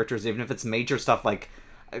other characters, even if it's major stuff like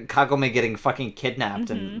Kagome getting fucking kidnapped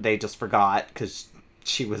and they just forgot because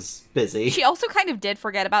she was busy. She also kind of did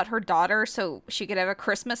forget about her daughter so she could have a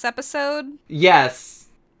Christmas episode. Yes.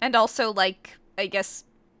 And also, like, I guess,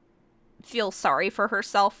 feel sorry for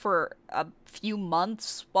herself for a few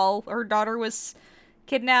months while her daughter was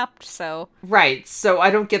kidnapped, so... Right, so I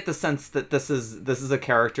don't get the sense that this is a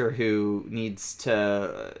character who needs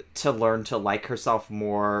to learn to like herself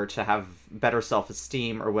more, to have better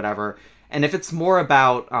self-esteem or whatever. And if it's more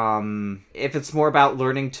about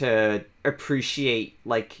learning to appreciate,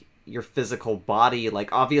 like, your physical body,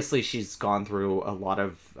 like, obviously she's gone through a lot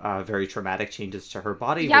of very traumatic changes to her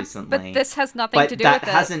body recently. But this has nothing to do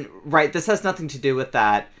with it. Right, this has nothing to do with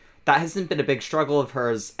that. That hasn't been a big struggle of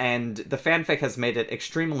hers, and the fanfic has made it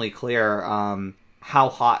extremely clear how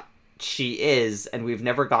hot she is, and we've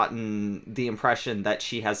never gotten the impression that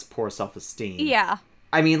she has poor self-esteem. Yeah.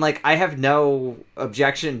 I mean, like, I have no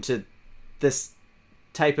objection to this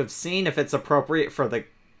type of scene if it's appropriate for the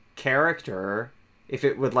character, if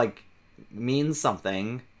it would, like, mean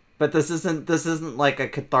something. But this isn't like a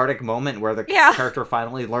cathartic moment where the character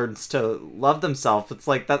finally learns to love themselves. It's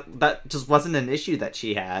like that just wasn't an issue that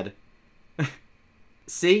she had.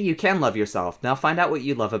 See, you can love yourself. Now find out what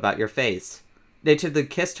you love about your face. Reicheru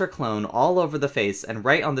kissed her clone all over the face and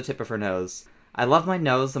right on the tip of her nose. I love my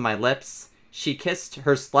nose and my lips. She kissed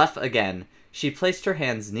her sleff again. She placed her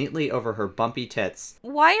hands neatly over her bumpy tits.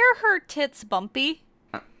 Why are her tits bumpy?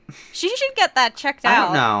 She should get that checked out. I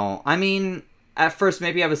don't know. I mean, at first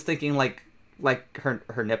maybe I was thinking like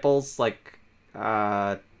her nipples, like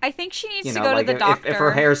I think she needs to go to the doctor. If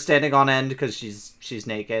her hair's standing on end because she's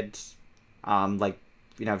naked, like,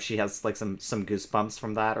 you know, she has like some goosebumps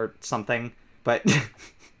from that or something. But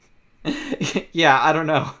yeah, I don't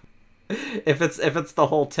know. If it's the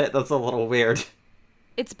whole tit, that's a little weird.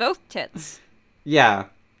 It's both tits. Yeah.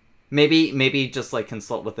 Maybe just, like,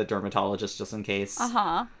 consult with a dermatologist just in case.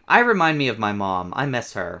 Uh-huh. I remind me of my mom. I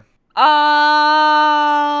miss her.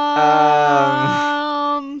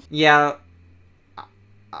 Yeah.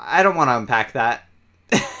 I don't want to unpack that.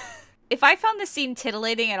 if I found this scene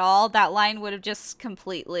titillating at all, that line would have just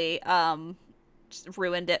completely just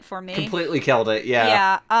ruined it for me. Completely killed it,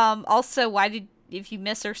 yeah. Yeah. Also, if you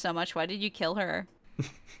miss her so much, why did you kill her?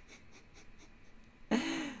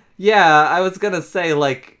 Yeah, I was gonna say,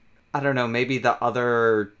 like, I don't know, maybe the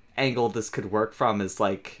other angle this could work from is,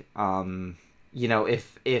 like, you know,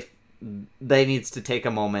 if they needs to take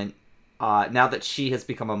a moment, now that she has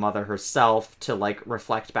become a mother herself, to, like,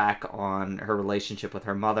 reflect back on her relationship with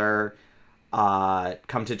her mother,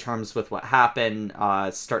 come to terms with what happened,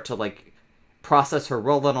 start to, like, process her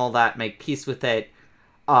role and all that, make peace with it.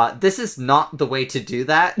 This is not the way to do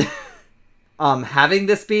that. Having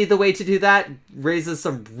this be the way to do that raises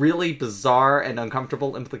some really bizarre and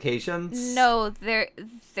uncomfortable implications. No,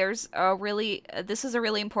 there's a really, this is a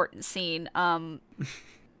really important scene.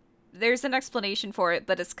 There's an explanation for it,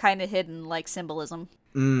 but it's kind of hidden, like symbolism.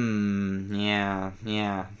 Yeah.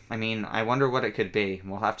 I mean, I wonder what it could be.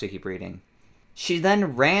 We'll have to keep reading. She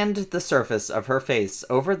then ranned the surface of her face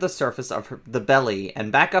over the surface of the belly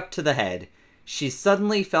and back up to the head. She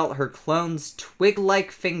suddenly felt her clone's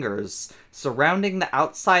twig-like fingers surrounding the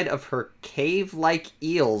outside of her cave-like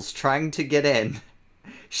eels trying to get in.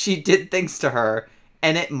 She did things to her,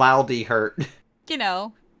 and it mildly hurt. You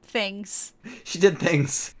know, things. She did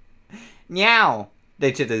things. Meow,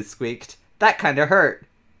 they titty squeaked. That kinda hurt.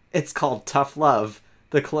 It's called tough love.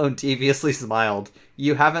 The clone deviously smiled.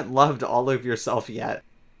 You haven't loved all of yourself yet.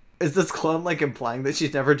 Is this clone, like, implying that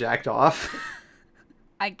she's never jacked off?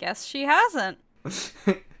 I guess she hasn't.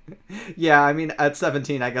 Yeah, I mean, at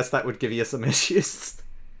 17, I guess that would give you some issues.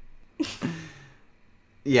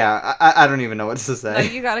 Yeah, I don't even know what to say.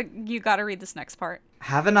 No, you gotta read this next part.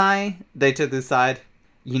 Haven't I? They to the side.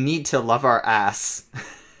 You need to love our ass.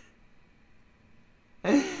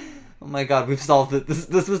 Oh my god, we've solved it.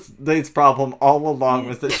 This was Date's problem all along,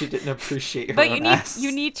 was that she didn't appreciate her own ass. But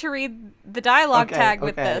you need to read the dialogue tag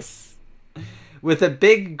with this. With a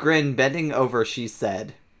big grin bending over, she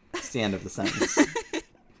said. That's the end of the sentence.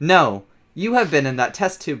 No, you have been in that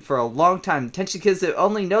test tube for a long time. Tenchikizu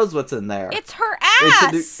only knows what's in there. It's her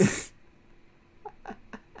ass!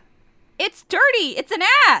 It's dirty! It's an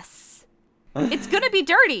ass! It's gonna be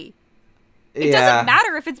dirty. It doesn't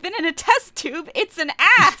matter if it's been in a test tube. It's an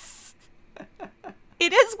ass!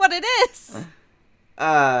 It is what it is.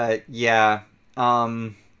 Yeah.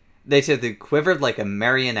 They said they quivered like a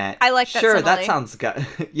marionette. I like that Sure, simile. that sounds good.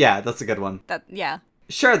 Yeah, that's a good one. Yeah.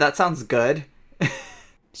 Sure, that sounds good.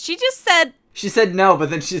 She just said... She said no, but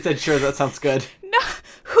then she said, sure, that sounds good. No,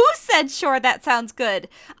 who said sure, that sounds good?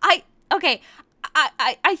 I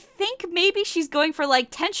think maybe she's going for, like,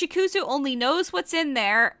 Tenshikuzu only knows what's in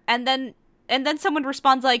there, and then someone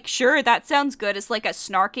responds like, sure, that sounds good, as like a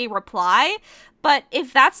snarky reply. But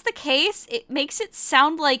if that's the case, it makes it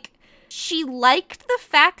sound like she liked the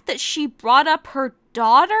fact that she brought up her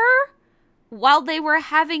daughter while they were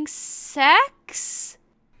having sex?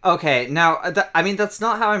 Okay, now, I mean, that's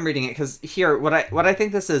not how I'm reading it, because here, what I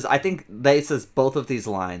think this is, I think they says both of these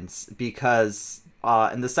lines, because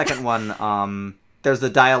in the second one, there's the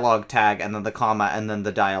dialogue tag, and then the comma, and then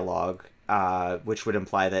the dialogue, which would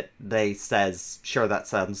imply that they says, sure, that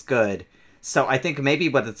sounds good. So I think maybe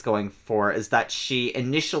what it's going for is that she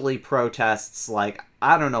initially protests, like,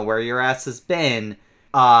 I don't know where your ass has been,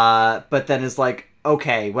 but then is like,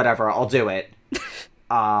 okay, whatever, I'll do it.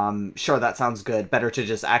 Sure, that sounds good. Better to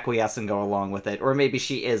just acquiesce and go along with it. Or maybe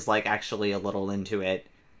she is, like, actually a little into it.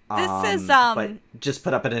 This is, But just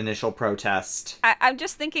put up an initial protest. I'm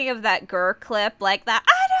just thinking of that Gur clip, like that,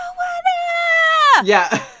 I don't wanna! Yeah.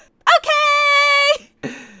 Okay!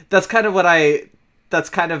 That's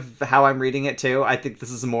kind of how I'm reading it, too. I think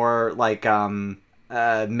this is more, like,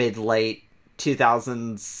 mid-late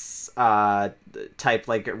 2000s, type,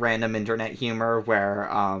 like, random internet humor, where,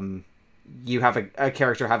 you have a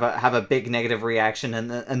character have a big negative reaction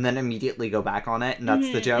and then immediately go back on it, and that's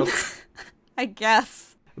the joke. I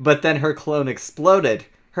guess. But then her clone exploded.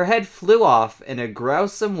 Her head flew off in a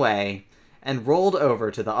gruesome way and rolled over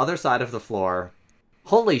to the other side of the floor.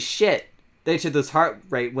 Holy shit! Deichi's heart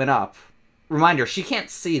rate went up. Reminder, she can't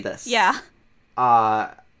see this. Yeah.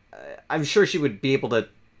 I'm sure she would be able to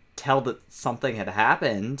tell that something had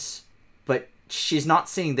happened, but she's not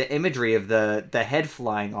seeing the imagery of the head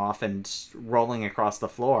flying off and rolling across the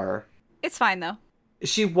floor. It's fine, though.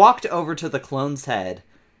 She walked over to the clone's head.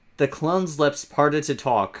 The clone's lips parted to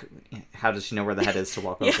talk. How does she know where the head is to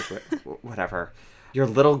walk over to it? Whatever. Your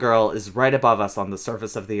little girl is right above us on the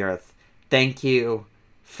surface of the earth. Thank you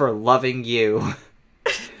for loving you.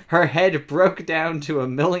 Her head broke down to a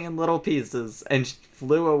million little pieces and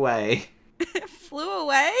flew away. Flew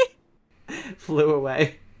away? Flew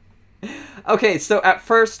away. Okay, so at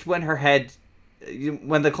first when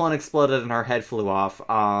the clone exploded and her head flew off,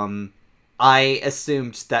 I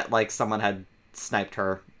assumed that, like, someone had sniped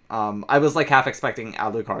her. I was, like, half expecting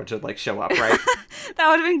Alucard to, like, show up, right? That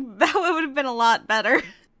would have been a lot better.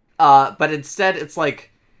 But instead it's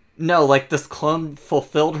like, no, like, this clone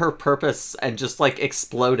fulfilled her purpose and just, like,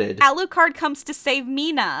 exploded. Alucard comes to save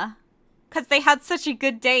Mina, because they had such a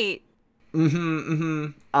good date.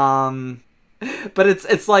 But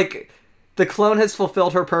it's like, the clone has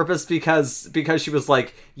fulfilled her purpose because she was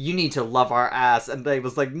like, you need to love our ass, and they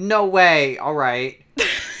was like, no way, alright.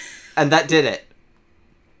 And that did it.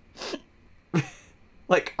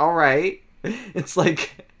 Like, alright. It's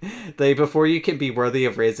like, before you can be worthy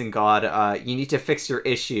of raising God, you need to fix your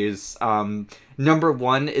issues. Number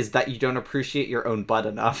one is that you don't appreciate your own butt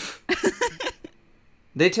enough.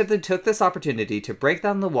 They took this opportunity to break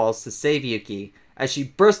down the walls to save Yuki. As she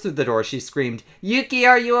burst through the door, she screamed, "Yuki,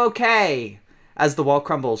 are you okay?" As the wall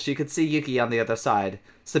crumbled, she could see Yuki on the other side.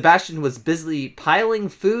 Sebastian was busily piling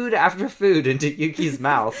food after food into Yuki's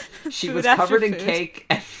mouth. She was covered in cake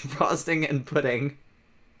and frosting and pudding.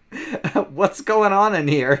 What's going on in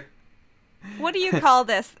here? What do you call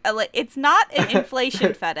this? It's not an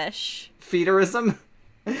inflation fetish. Feederism?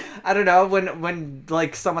 I don't know, when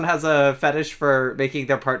like someone has a fetish for making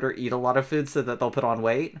their partner eat a lot of food so that they'll put on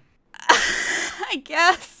weight. I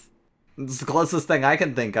guess. It's the closest thing I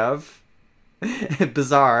can think of.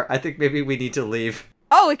 Bizarre. I think maybe we need to leave.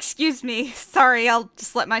 Oh, excuse me. Sorry, I'll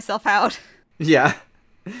just let myself out. Yeah.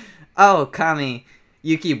 Oh, Kami.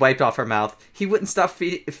 Yuki wiped off her mouth. He wouldn't stop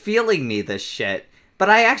feeling me this shit. But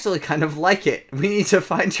I actually kind of like it. We need to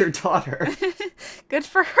find your daughter. Good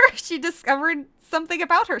for her. She discovered something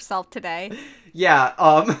about herself today. Yeah,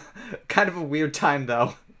 kind of a weird time,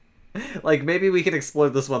 though. Like, maybe we can explore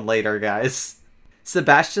this one later, guys.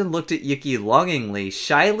 Sebastian looked at Yuki longingly,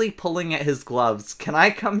 shyly pulling at his gloves. Can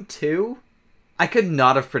I come too? I could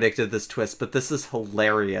not have predicted this twist, but this is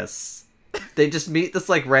hilarious. They just meet this,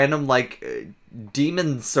 like, random, like,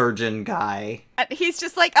 demon surgeon guy. And he's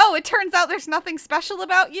just like, oh, it turns out there's nothing special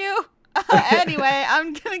about you? Anyway,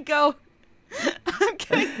 I'm gonna go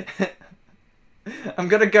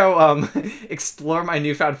explore my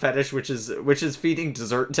newfound fetish, which is feeding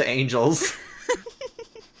dessert to angels.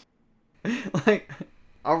 Like,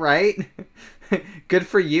 alright. Good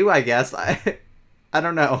for you, I guess. I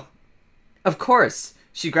don't know. Of course.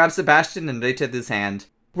 She grabbed Sebastian and they took his hand.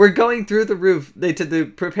 We're going through the roof. They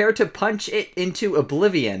prepare to punch it into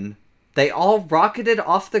oblivion. They all rocketed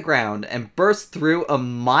off the ground and burst through a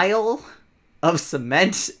mile of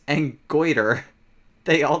cement and goiter.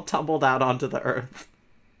 They all tumbled out onto the earth.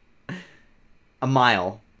 A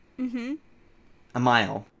mile. Mm-hmm. A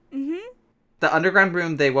mile. Mm-hmm. The underground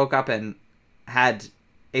room they woke up in had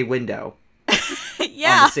a window.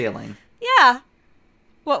 Yeah. On the ceiling. Yeah.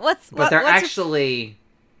 But they're actually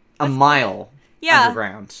a mile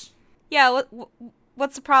underground. Yeah,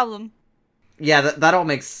 what's the problem? Yeah, that all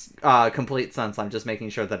makes complete sense. I'm just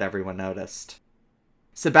making sure that everyone noticed.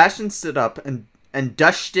 Sebastian stood up and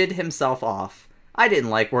dusted himself off. I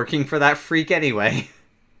didn't like working for that freak anyway.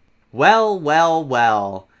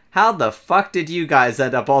 Well. How the fuck did you guys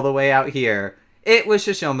end up all the way out here? It was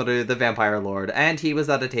Shishomaru, the vampire lord, and he was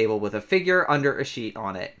at a table with a figure under a sheet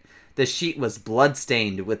on it. The sheet was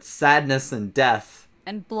blood-stained with sadness and death.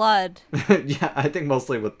 And blood. Yeah, I think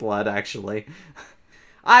mostly with blood, actually.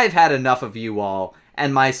 I've had enough of you all,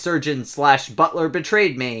 and my surgeon/butler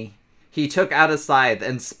betrayed me. He took out a scythe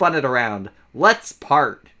and spun it around. Let's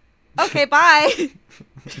part. Okay, bye.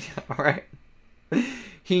 Alright.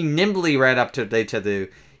 He nimbly ran up to Deitadu.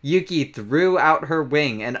 Yuki threw out her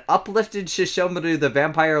wing and uplifted Shishomaru the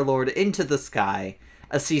vampire lord into the sky.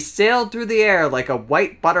 As he sailed through the air like a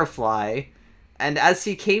white butterfly, and as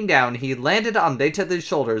he came down, he landed on Deitadu's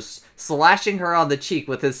shoulders, slashing her on the cheek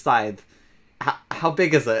with his scythe. How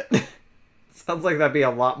big is it? Sounds like that'd be a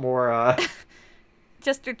lot more,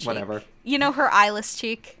 Just her cheek. Whatever. You know, her eyeless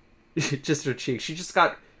cheek. Just her cheek. She just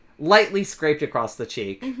got lightly scraped across the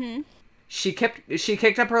cheek. Mm-hmm. She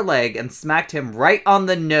kicked up her leg and smacked him right on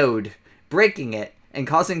the node, breaking it and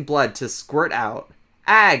causing blood to squirt out.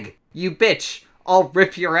 Ag, you bitch, I'll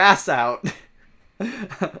rip your ass out.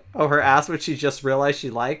 Oh, her ass, which she just realized she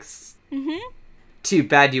likes? Mm-hmm. Too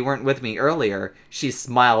bad you weren't with me earlier. She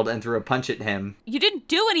smiled and threw a punch at him. You didn't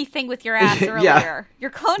do anything with your ass earlier. Yeah.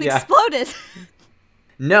 Your clone exploded.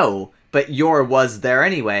 No, but your was there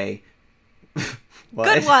anyway. What?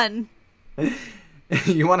 Good one.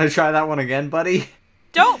 You want to try that one again, buddy?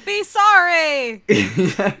 Don't be sorry!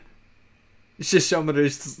 Shishomaru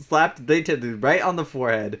slapped Deitadu right on the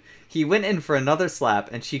forehead. He went in for another slap,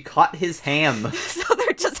 and she caught his ham. So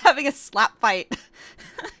they're just having having a slap fight.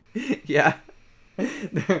 Yeah.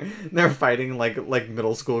 They're fighting like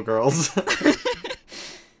middle school girls.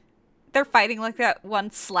 They're fighting like that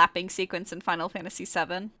one slapping sequence in Final Fantasy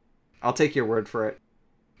VII. I'll take your word for it.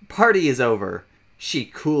 Party is over. She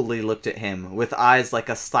coolly looked at him, with eyes like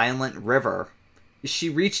a silent river. She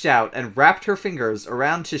reached out and wrapped her fingers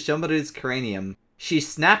around Shishomaru's cranium. She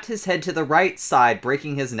snapped his head to the right side,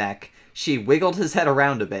 breaking his neck. She wiggled his head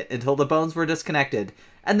around a bit until the bones were disconnected,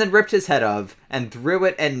 and then ripped his head of, and threw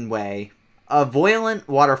it anyway. A violent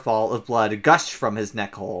waterfall of blood gushed from his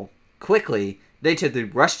neck hole. Quickly,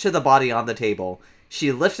 Reicheru rushed to the body on the table.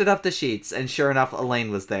 She lifted up the sheets, and sure enough,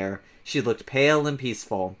 Elaine was there. She looked pale and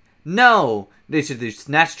peaceful. No! Reicheru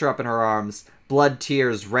snatched her up in her arms. Blood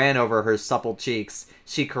tears ran over her supple cheeks.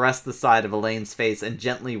 She caressed the side of Elaine's face and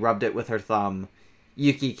gently rubbed it with her thumb.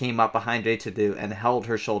 Yuki came up behind Reicheru and held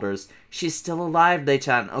her shoulders. She's still alive,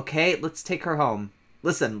 Rei-chan, okay? Let's take her home.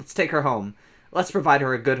 Listen, let's take her home. Let's provide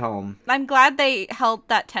her a good home. I'm glad they held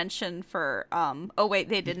that tension for, oh wait,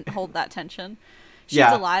 they didn't hold that tension. She's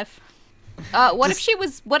alive. What if she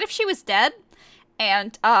was dead?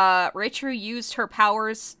 And, Reicheru used her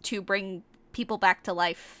powers to bring people back to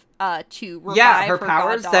life, to revive her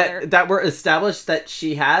powers goddaughter. that were established that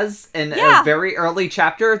she has in a very early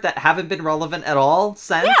chapter that haven't been relevant at all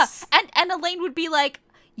since. Yeah, and Elaine would be like,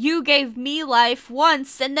 you gave me life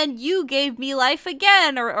once, and then you gave me life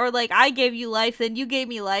again, or like, I gave you life, then you gave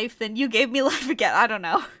me life, then you gave me life again. I don't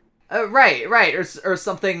know. Right, or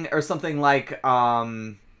something like,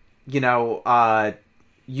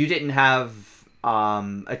 you didn't have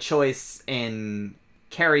a choice in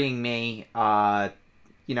carrying me, as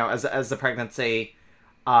a pregnancy,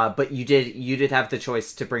 but you did have the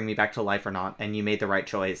choice to bring me back to life or not, and you made the right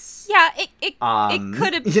choice. Yeah, it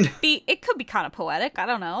could be kind of poetic. I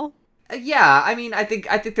don't know. Yeah, I mean, I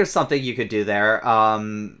think there's something you could do there.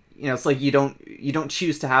 It's like you don't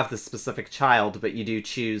choose to have this specific child, but you do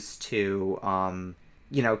choose to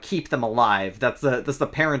keep them alive. That's the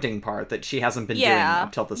parenting part that she hasn't been doing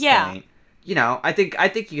up till this point. I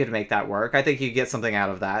think you could make that work. I think you could get something out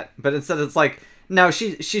of that. But instead it's like, no,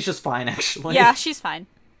 she's just fine, actually. Yeah, she's fine.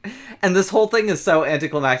 And this whole thing is so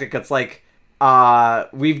anticlimactic. It's like,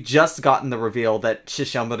 we've just gotten the reveal that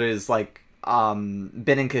Shishomaru's like,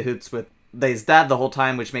 been in cahoots with Lei's dad the whole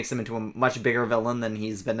time, which makes him into a much bigger villain than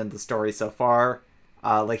he's been in the story so far.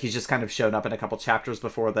 He's just kind of shown up in a couple chapters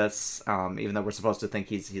before this, even though we're supposed to think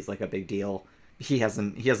he's like a big deal. He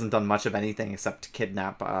hasn't done much of anything except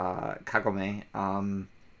kidnap Kagome.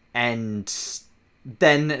 And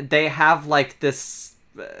then they have like this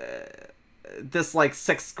like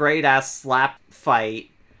 6th grade ass slap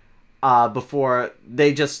fight before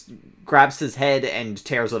they just grabs his head and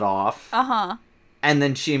tears it off. Uh-huh. And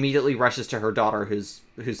then she immediately rushes to her daughter who's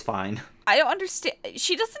fine. I don't understand.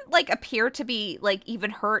 She doesn't like appear to be like even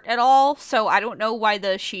hurt at all, so I don't know why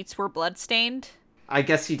the sheets were bloodstained. I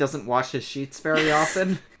guess he doesn't wash his sheets very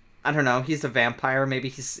often. I don't know, he's a vampire. Maybe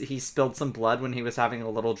he spilled some blood when he was having a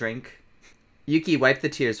little drink. Yuki wiped the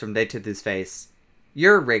tears from Reicheru's face.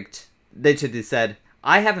 You're rigged, Reicheru said.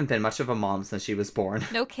 I haven't been much of a mom since she was born.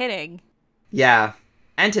 No kidding. Yeah.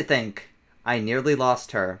 And to think, I nearly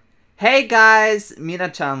lost her. Hey guys!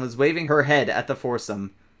 Mina-chan was waving her head at the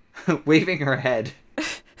foursome. Waving her head.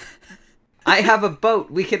 I have a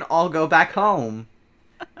boat. We can all go back home.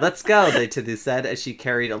 Let's go, Reicheru said as she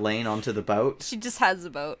carried Elaine onto the boat. She just has a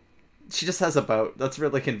boat. She just has a boat. That's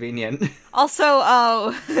really convenient.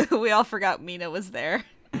 Also, we all forgot Mina was there.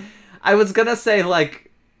 I was gonna say,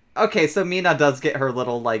 like, okay, so Mina does get her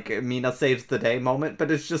little, like, Mina saves the day moment,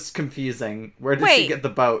 but it's just confusing. Where did she get the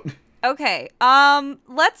boat? Okay,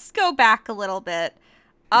 let's go back a little bit.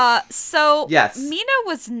 So yes. Mina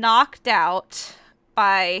was knocked out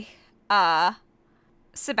by,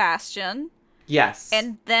 Sebastian. Yes.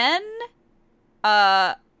 And then,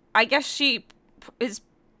 I guess she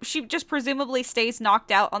just presumably stays knocked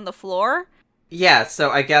out on the floor. Yeah,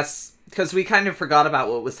 so I guess, because we kind of forgot about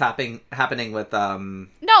what was happening with, No,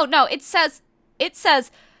 it says,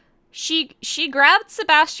 she grabbed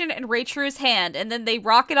Sebastian and Reicheru's hand, and then they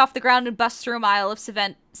rocket off the ground and bust through a mile of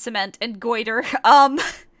cement and goiter.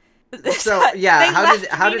 So, yeah,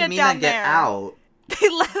 how did Mina get out?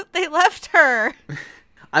 They left her.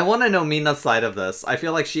 I want to know Mina's side of this. I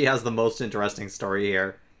feel like she has the most interesting story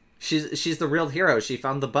here. She's the real hero. She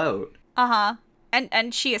found the boat. Uh-huh.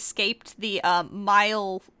 And she escaped the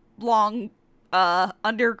mile-long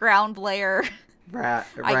underground lair. Right,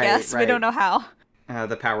 I guess. Right. We don't know how.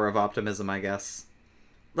 The power of optimism, I guess.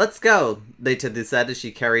 Let's go, Reicheru said as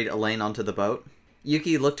she carried Elaine onto the boat.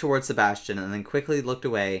 Yuki looked toward Sebastian and then quickly looked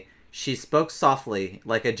away. She spoke softly,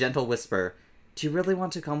 like a gentle whisper. Do you really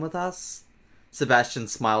want to come with us? Sebastian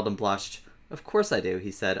smiled and blushed. Of course I do, he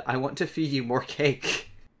said. I want to feed you more cake.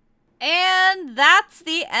 And that's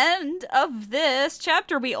the end of this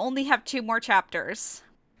chapter. We only have 2 more chapters.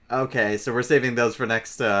 Okay, so we're saving those for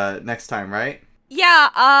next time, right? Yeah,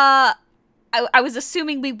 I was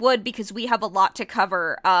assuming we would because we have a lot to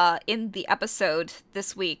cover in the episode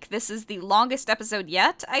this week. This is the longest episode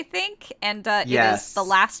yet, I think, and it is the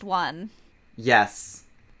last one. Yes.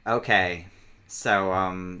 Okay.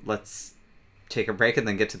 So, let's take a break and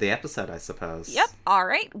then get to the episode, I suppose. Yep. All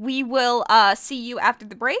right. We will see you after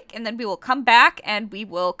the break, and then we will come back and we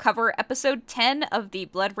will cover episode 10 of the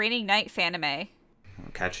Blood Raining Night fanime.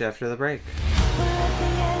 I'll catch you after the break. We're at the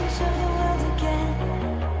edge of the world again.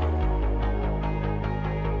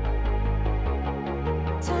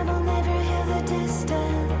 Time will never heal the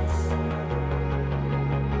distance.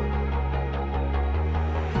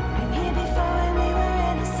 Been here before when we were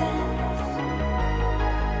innocent.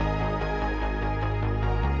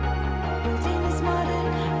 Building this modern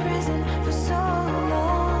prison for so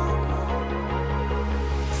long.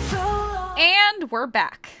 So long. And we're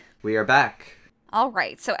back. We are back. All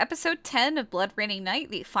right, so episode 10 of Blood Raining Night,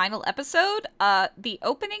 the final episode. The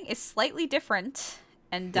opening is slightly different,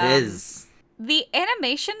 and It is. the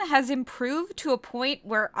animation has improved to a point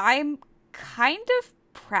where I'm kind of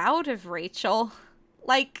proud of Rachel.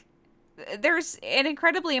 Like, there's an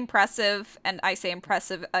incredibly impressive, and I say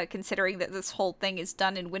impressive, considering that this whole thing is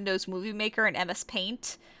done in Windows Movie Maker and MS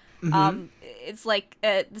Paint. Mm-hmm. It's like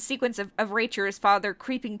the sequence of Reicheru's father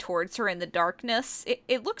creeping towards her in the darkness.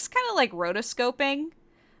 It looks kind of like rotoscoping.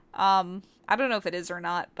 I don't know if it is or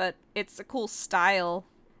not, but it's a cool style.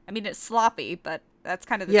 I mean, it's sloppy, but that's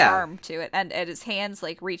kind of the charm to it. And his hands,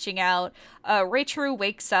 like, reaching out. Reicheru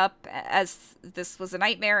wakes up as this was a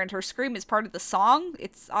nightmare, and her scream is part of the song.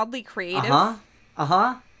 It's oddly creative.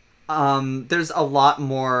 There's a lot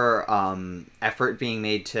more effort being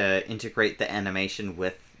made to integrate the animation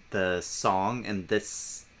with the song in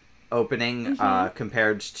this opening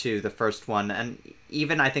compared to the first one, and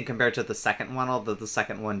even I think compared to the second one, although the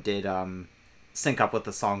second one did sync up with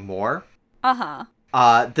the song more.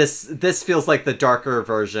 This feels like the darker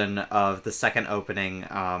version of the second opening,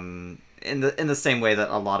 in the same way that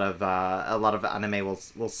a lot of anime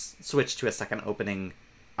will switch to a second opening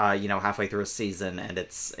halfway through a season, and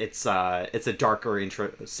it's a darker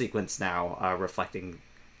intro sequence now, reflecting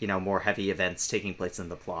more heavy events taking place in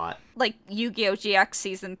the plot. Like Yu-Gi-Oh! GX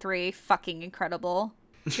Season 3, fucking incredible.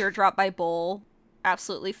 Teardrop by Bowl,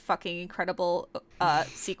 absolutely fucking incredible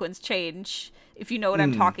sequence change. If you know what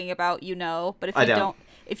I'm talking about, you know. But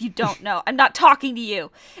if you don't know, I'm not talking to you.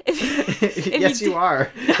 If Yes, you are.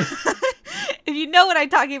 If you know what I'm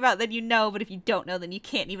talking about, then you know. But if you don't know, then you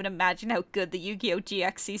can't even imagine how good the Yu-Gi-Oh!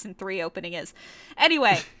 GX Season 3 opening is.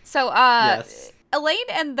 Anyway, so Yes. Elaine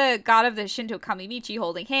and the god of the Shinto Kamimichi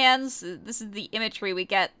holding hands. This is the imagery we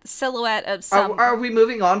get. The silhouette of some... Are we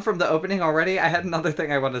moving on from the opening already? I had another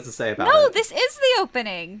thing I wanted to say about it. No, this is the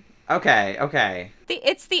opening. Okay.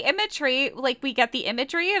 It's the imagery, like, we get the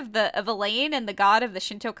imagery of Elaine and the god of the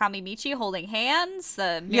Shinto Kamimichi holding hands,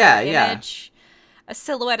 the mirror image, a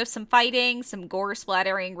silhouette of some fighting, some gore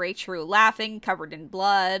splattering, Reicheru laughing, covered in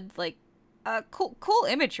blood, like, cool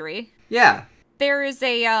imagery. Yeah. There is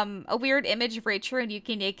a weird image of Reicheru and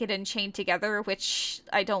Yuki naked and chained together, which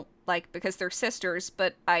I don't like because they're sisters,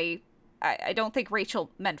 but I don't think Rachel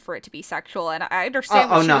meant for it to be sexual, and I understand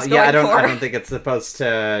what she was going for. I don't think it's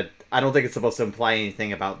supposed to imply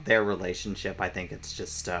anything about their relationship. I think it's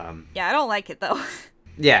just Yeah, I don't like it though.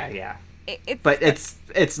 Yeah.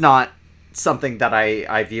 It's not something that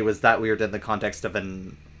I view as that weird in the context of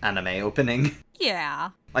an anime opening. Yeah.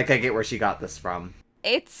 Like, I get where she got this from.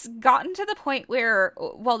 It's gotten to the point where,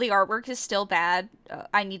 while the artwork is still bad,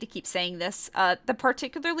 I need to keep saying this, the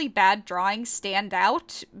particularly bad drawings stand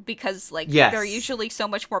out because, like, they're usually so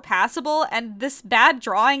much more passable, and this bad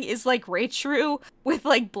drawing is, like, Reicheru with,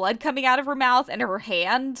 like, blood coming out of her mouth and her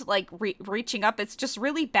hand, like, reaching up. It's just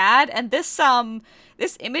really bad, and this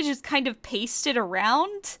image is kind of pasted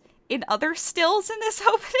around in other stills in this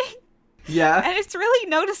opening. Yeah. And it's really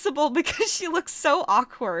noticeable because she looks so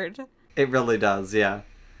awkward. It really does, yeah.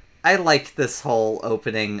 I like this whole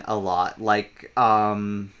opening a lot. Like,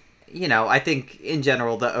 I think in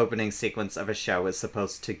general the opening sequence of a show is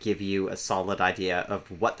supposed to give you a solid idea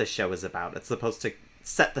of what the show is about. It's supposed to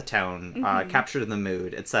set the tone, capture the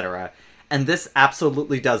mood, etc. And this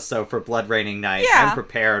absolutely does so for Blood Raining Night. Yeah. I'm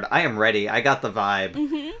prepared. I am ready. I got the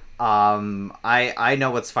vibe. I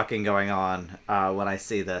know what's fucking going on when I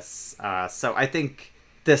see this. So I think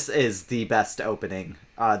this is the best opening.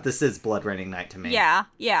 This is Blood Raining Night to me. Yeah.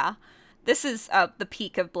 this is the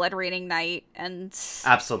peak of Blood Raining Night, and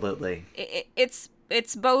Absolutely.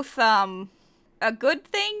 it's both a good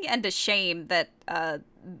thing and a shame that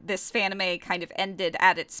this fanime kind of ended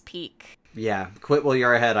at its peak. Yeah, quit while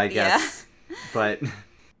you're ahead, I guess. But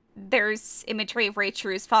there's imagery of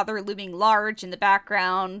Reicheru's father looming large in the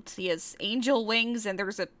background. He has angel wings, and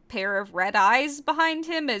there's a pair of red eyes behind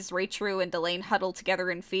him as Reicheru and Elaine huddle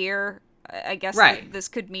together in fear. I guess this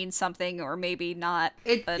could mean something, or maybe not.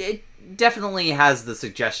 It definitely has the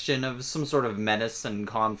suggestion of some sort of menace and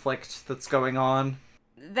conflict that's going on.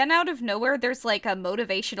 Then out of nowhere, there's like a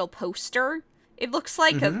motivational poster. It looks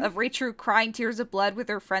like of Reicheru crying tears of blood with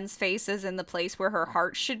her friends' faces in the place where her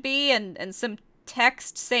heart should be, and some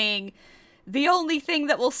text saying, "The only thing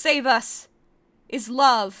that will save us is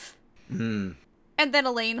love." And then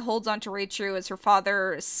Elaine holds onto Reicheru as her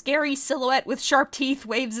father, a scary silhouette with sharp teeth,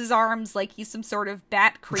 waves his arms like he's some sort of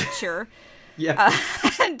bat creature.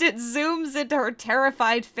 And it zooms into her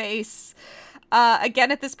terrified face.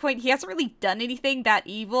 Again, at this point, he hasn't really done anything that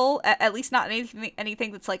evil, at least not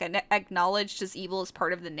anything that's like acknowledged as evil as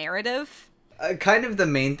part of the narrative. Kind of the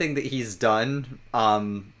main thing that he's done,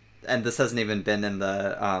 and this hasn't even been in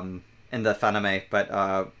the fanime,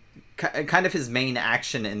 but kind of his main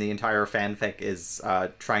action in the entire fanfic is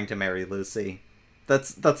trying to marry Lucy.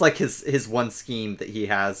 That's like his one scheme that he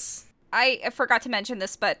has. I forgot to mention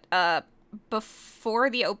this, but before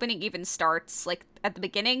the opening even starts, like at the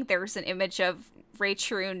beginning, there's an image of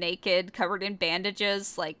Reicheru naked, covered in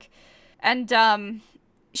bandages, and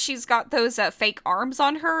she's got those fake arms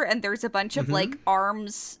on her, and there's a bunch of like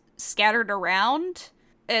arms scattered around.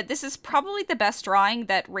 This is probably the best drawing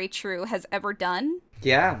that Reicheru has ever done.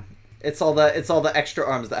 Yeah. It's all the extra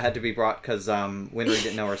arms that had to be brought because Winry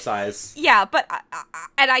didn't know her size. Yeah, but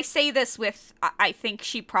and I say this with, I think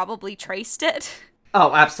she probably traced it.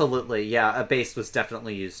 Oh, absolutely. Yeah, a base was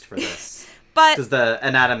definitely used for this. But because the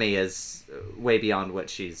anatomy is way beyond what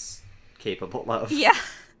she's capable of. Yeah.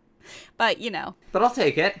 But, you know. But I'll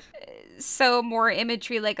take it. So more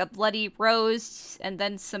imagery like a bloody rose, and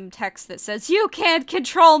then some text that says, "You can't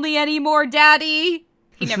control me anymore, Daddy."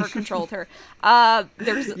 He never controlled her.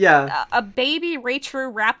 There's a baby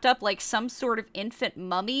Reicheru wrapped up like some sort of infant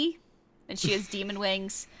mummy, and she has demon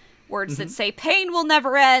wings. Words that say, "Pain will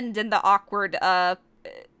never end," and the awkward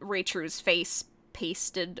Reicheru's face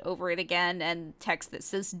pasted over it again, and text that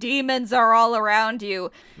says, "Demons are all around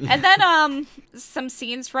you." And then some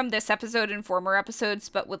scenes from this episode and former episodes,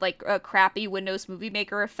 but with like a crappy Windows Movie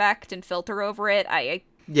Maker effect and filter over it. I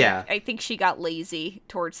think she got lazy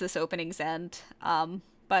towards this opening's end.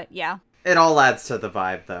 But yeah. It all adds to the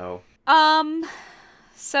vibe, though.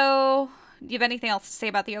 So, do you have anything else to say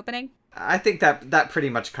about the opening? I think that pretty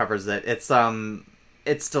much covers it.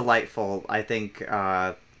 It's delightful. I think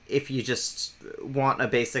if you just want a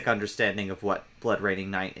basic understanding of what Blood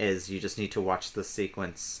Raining Night is, you just need to watch the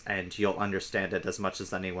sequence, and you'll understand it as much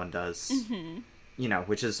as anyone does. You know,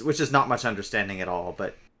 which is not much understanding at all.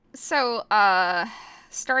 But so,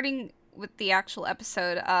 starting with the actual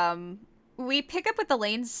episode, we pick up with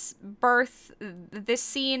Elaine's birth. This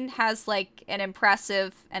scene has like an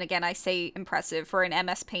impressive, and again I say impressive for an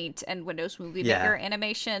MS Paint and Windows Movie Maker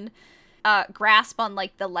animation, grasp on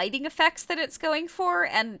like the lighting effects that it's going for,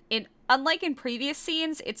 and unlike in previous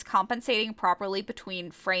scenes, it's compensating properly between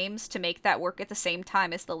frames to make that work at the same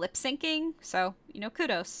time as the lip syncing. So, you know,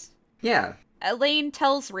 kudos. Yeah. Elaine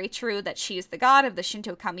tells Reicheru that she is the god of the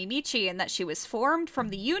Shinto Kamimichi, and that she was formed from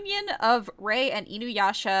the union of Rei and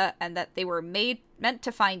Inuyasha, and that they were meant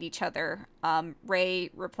to find each other.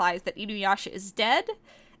 Rei replies that Inuyasha is dead,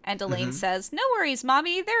 and Elaine says, "No worries,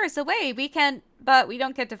 Mommy, there is a way, but we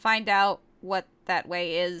don't get to find out what that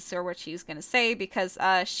way is, or what she's gonna say, because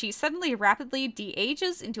she suddenly rapidly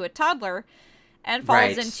de-ages into a toddler, and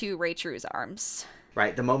falls into Reicheru's arms."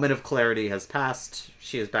 Right, the moment of clarity has passed.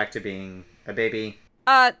 She is back to being a baby.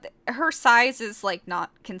 Her size is like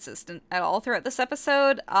not consistent at all throughout this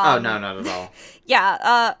episode. Oh no, not at all.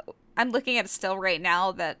 Yeah, I'm looking at a still right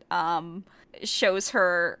now that shows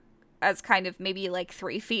her as kind of maybe like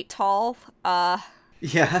 3 feet tall.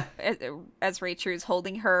 Yeah. As Reicheru's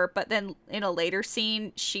holding her, but then in a later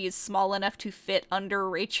scene, she's small enough to fit under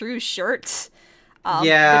Reicheru's shirt.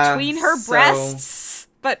 Between her breasts.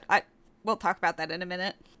 But we'll talk about that in a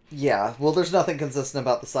minute. Yeah, well, there's nothing consistent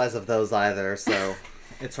about the size of those either, so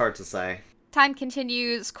it's hard to say. Time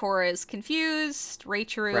continues, Cora is confused,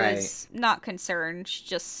 Reicheru is not concerned, she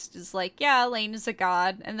just is like, yeah, Elaine is a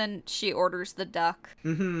god, and then she orders the duck.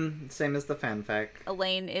 Same as the fanfic.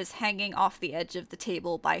 Elaine is hanging off the edge of the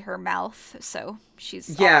table by her mouth, so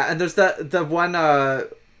she's... Yeah, and there's the one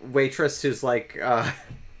waitress who's like,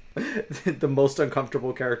 The most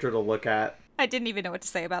uncomfortable character to look at. I didn't even know what to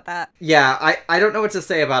say about that. Yeah, I don't know what to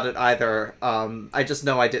say about it either. I just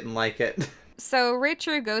know I didn't like it. So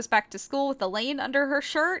Reicheru goes back to school with Elaine under her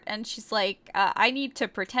shirt, and she's like, I need to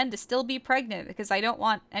pretend to still be pregnant because I don't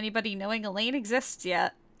want anybody knowing Elaine exists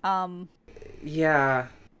yet. Yeah.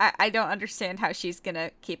 I don't understand how she's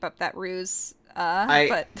gonna keep up that ruse.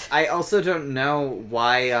 I also don't know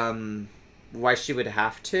why she would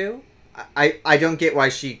have to. I don't get why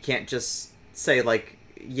she can't just say, like,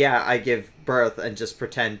 yeah, I give birth and just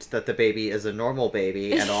pretend that the baby is a normal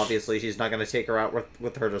baby, and obviously she's not going to take her out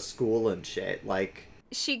with her to school and shit. Like,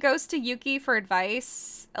 she goes to Yuki for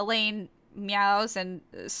advice. Elaine meows and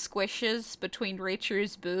squishes between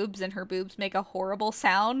Reicheru's boobs, and her boobs make a horrible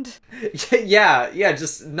sound. yeah,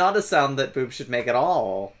 just not a sound that boobs should make at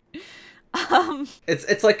all.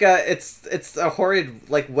 It's like it's a horrid,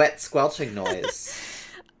 like, wet squelching noise.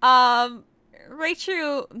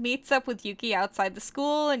 Reicheru meets up with Yuki outside the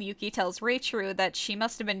school, and Yuki tells Reicheru that she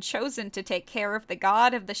must have been chosen to take care of the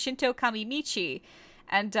god of the Shinto Kamimichi.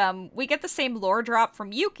 And we get the same lore drop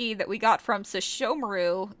from Yuki that we got from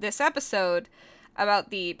Sashomaru this episode about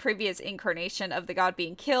the previous incarnation of the god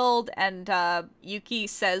being killed, and Yuki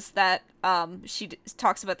says that she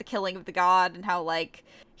talks about the killing of the god and how, like,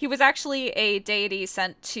 he was actually a deity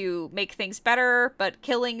sent to make things better, but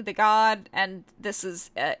killing the god, and this is,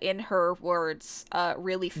 in her words,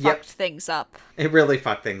 really fucked things up. It really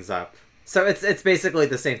fucked things up. So it's basically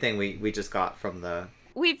the same thing we just got from the...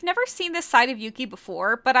 We've never seen this side of Yuki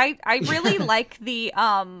before, but I really like the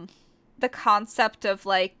concept of,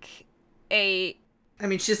 like, I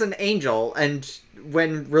mean, she's an angel, and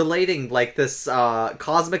when relating, like, this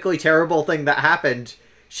cosmically terrible thing that happened,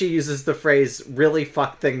 she uses the phrase, really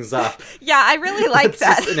fuck things up. Yeah, I really like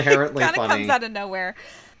that. It's just inherently funny. It kind of funny. comes out of nowhere.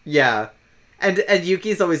 Yeah. And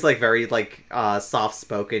Yuki's always, like, very, like,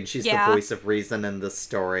 soft-spoken. She's the voice of reason in this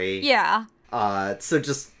story. Yeah. So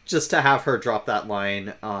just to have her drop that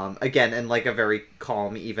line, again, in, like, a very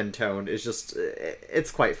calm, even tone, is just,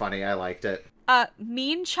 it's quite funny. I liked it.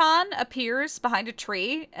 Min-chan appears behind a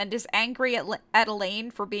tree and is angry at Elaine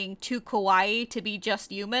for being too kawaii to be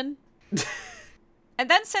just human. And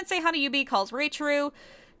then Sensei Hanayubi calls Reicheru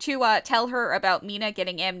to tell her about Mina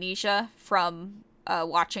getting amnesia from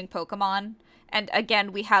watching Pokemon. And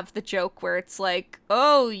again, we have the joke where it's like,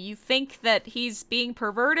 oh, you think that he's being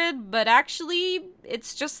perverted, but actually,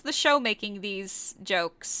 it's just the show making these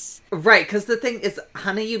jokes. Right, because the thing is,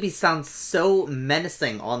 Hanayubi sounds so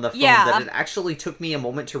menacing on the phone that it actually took me a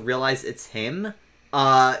moment to realize it's him.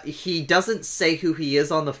 He doesn't say who he is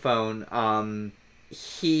on the phone.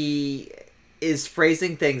 He is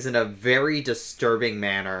phrasing things in a very disturbing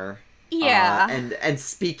manner. Yeah. And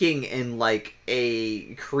speaking in, like,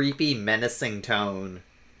 a creepy, menacing tone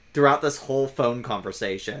throughout this whole phone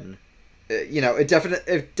conversation. You know, it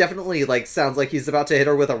definitely, like, sounds like he's about to hit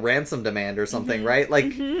her with a ransom demand or something, right?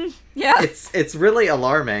 Like, yeah. It's really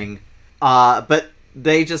alarming. But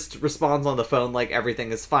they just responds on the phone like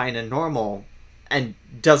everything is fine and normal. And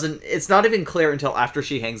it's not even clear until after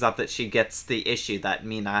she hangs up that she gets the issue that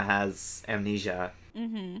Mina has amnesia.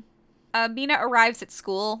 Mm-hmm. Mina arrives at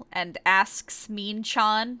school and asks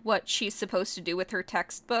Min-chan what she's supposed to do with her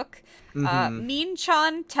textbook.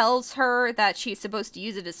 Min-chan tells her that she's supposed to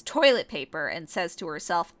use it as toilet paper and says to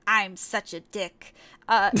herself, I'm such a dick.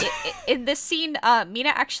 In this scene, Mina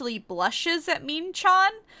actually blushes at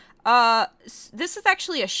Min-chan. This is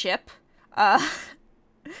actually a ship.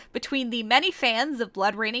 Between the many fans of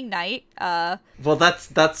Blood Raining Night. Well,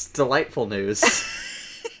 that's delightful news.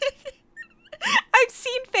 I've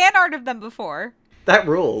seen fan art of them before. That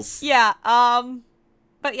rules. Yeah,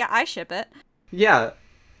 but yeah, I ship it. Yeah,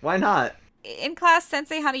 why not? In class,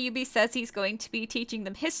 Sensei Hanayubi says he's going to be teaching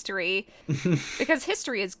them history, because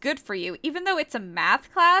history is good for you, even though it's a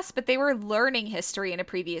math class, but they were learning history in a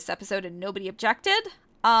previous episode and nobody objected.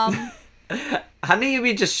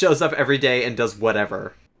 Hanayubi just shows up every day and does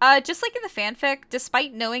whatever. Just like in the fanfic,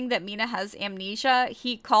 despite knowing that Mina has amnesia,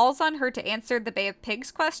 he calls on her to answer the Bay of Pigs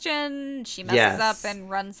question. She messes up and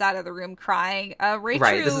runs out of the room crying. Reicheru...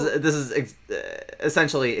 Right, this is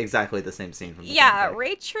essentially exactly the same scene from the fanfic.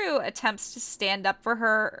 Reicheru attempts to stand up for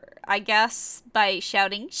her, I guess, by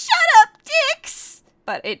shouting, "Shut up, dicks!"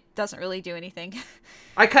 But it doesn't really do anything.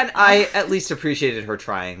 I at least appreciated her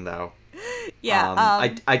trying, though.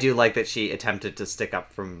 Yeah. I do like that she attempted to stick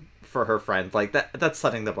up for her friend. Like, that's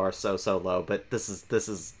setting the bar so low, but this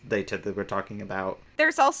is the tip that we're talking about.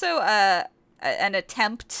 There's also an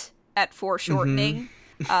attempt at foreshortening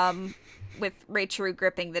with Reicheru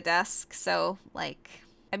gripping the desk. So, like,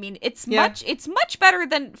 I mean, it's much better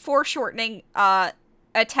than foreshortening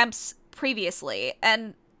attempts previously.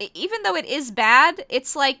 And even though it is bad,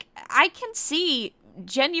 it's like, I can see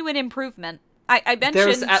genuine improvement. I mentioned...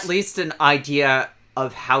 There's at least an idea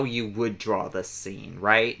of how you would draw this scene,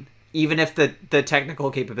 right? Even if the technical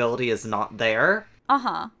capability is not there.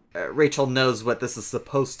 Uh-huh. Rachel knows what this is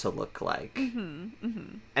supposed to look like.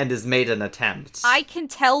 And has made an attempt. I can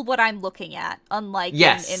tell what I'm looking at, unlike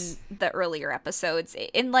yes. in the earlier episodes.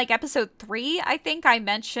 In, like, episode 3, I think I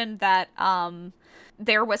mentioned that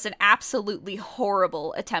there was an absolutely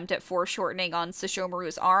horrible attempt at foreshortening on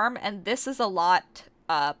Sesshomaru's arm, and this is a lot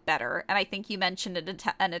better. And I think you mentioned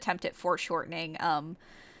an attempt at foreshortening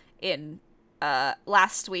in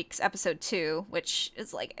last week's episode 2, which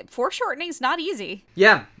is like, foreshortening is not easy.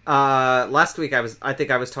 Yeah. Last week I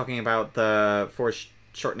think I was talking about the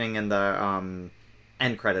foreshortening in the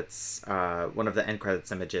end credits, one of the end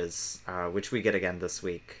credits images, which we get again this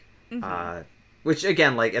week. Which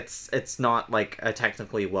again, like, it's not like a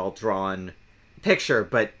technically well drawn picture,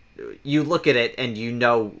 but you look at it and you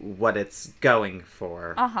know what it's going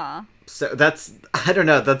for. So that's, I don't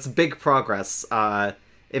know, that's big progress.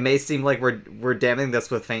 It may seem like we're damning this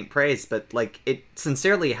with faint praise, but, like, it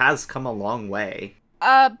sincerely has come a long way.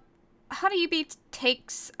 Honeybee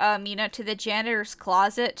takes Mina to the janitor's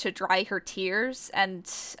closet to dry her tears, and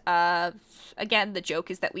again, the joke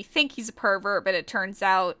is that we think he's a pervert, but it turns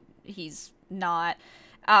out he's not.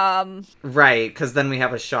 Right, because then we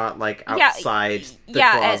have a shot, like, outside the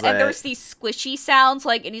closet. And there's these squishy sounds,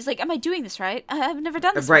 like, and he's like, am I doing this right? I've never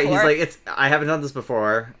done this right, before. He's like, I haven't done this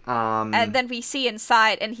before. And then we see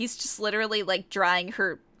inside, and he's just literally, like, drying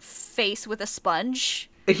her face with a sponge.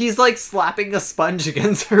 He's, like, slapping a sponge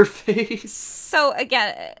against her face. So,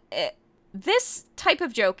 again, this type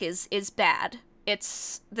of joke is bad.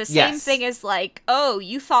 It's the same thing as, like, oh,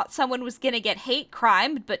 you thought someone was gonna get hate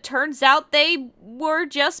crimed, but turns out they were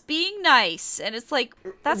just being nice. And it's like,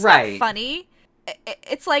 that's not funny.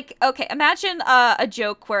 It's like, okay, imagine a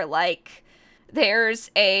joke where, like, there's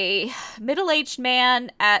a middle-aged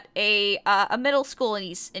man at a middle school,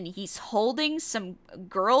 and he's holding some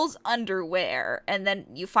girl's underwear, and then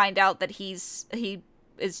you find out that he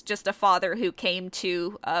is just a father who came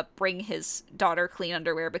to bring his daughter clean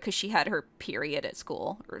underwear because she had her period at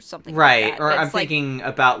school or something like that. Or I'm thinking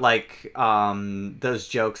about, like, those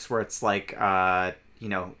jokes where it's like, you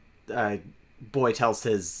know, boy tells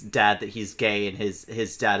his dad that he's gay, and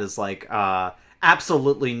his dad is like,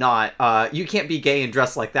 absolutely not. You can't be gay and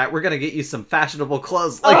dress like that. We're gonna get you some fashionable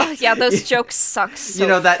clothes. Like, oh yeah, those jokes suck so you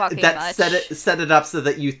know, that much. set it up so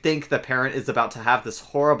that you think the parent is about to have this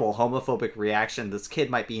horrible homophobic reaction. This kid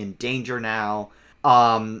might be in danger now.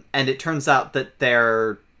 And it turns out that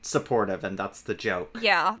they're supportive, and that's the joke.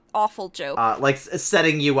 Yeah, awful joke. Like,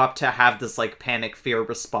 setting you up to have this, like, panic fear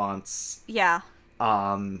response. Yeah.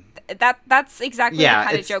 That's exactly the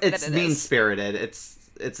kind of joke that it is. It's mean-spirited.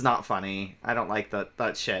 It's not funny. I don't like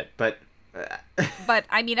that shit, but... But,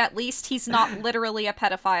 I mean, at least he's not literally a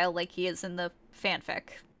pedophile like he is in the fanfic.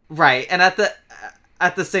 Right, and at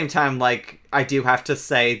the same time, like, I do have to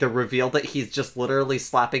say, the reveal that he's just literally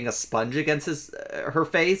slapping a sponge against her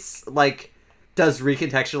face, like, does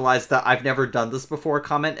recontextualize the "I've never done this before"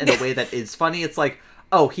 comment in a way that is funny. It's like,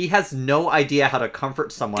 oh, he has no idea how to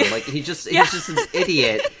comfort someone. Like, he's just an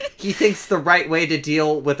idiot. He thinks the right way to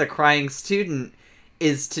deal with a crying student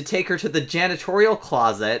is to take her to the janitorial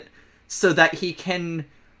closet so that he can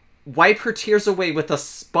wipe her tears away with a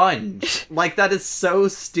sponge. Like, that is so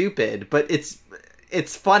stupid, but it's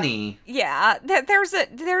funny. Yeah, there's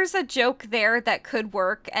a joke there that could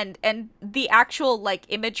work, and the actual, like,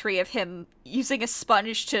 imagery of him using a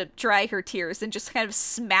sponge to dry her tears and just kind of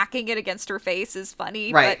smacking it against her face is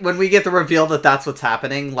funny. Right, but... when we get the reveal that that's what's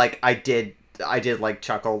happening, like, I did like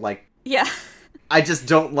chuckle, like... Yeah. I just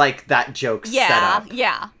don't like that joke setup.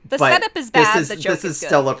 Yeah. The setup is bad, the joke is good. This is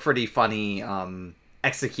still a pretty funny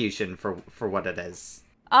execution for what it is.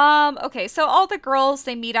 Okay, so all the girls,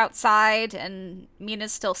 they meet outside, and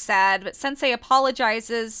Mina's still sad, but Sensei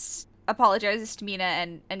apologizes to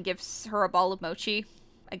Mina and gives her a ball of mochi.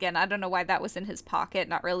 Again, I don't know why that was in his pocket.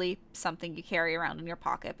 Not really something you carry around in your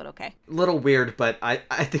pocket, but okay. Little weird, but I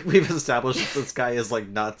think we've established that this guy is, like,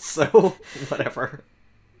 nuts, so whatever.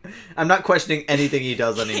 I'm not questioning anything he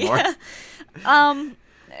does anymore. Yeah.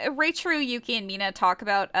 Reicheru, Yuki, and Mina talk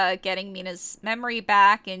about getting Mina's memory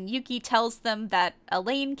back, and Yuki tells them that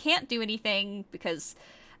Elaine can't do anything because...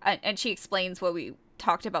 and she explains what we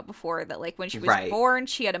talked about before, that, like, when she was born,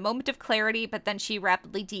 she had a moment of clarity, but then she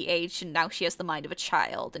rapidly de-aged, and now she has the mind of a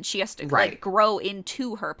child, and she has to, like, grow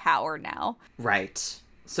into her power now. Right.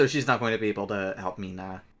 So she's not going to be able to help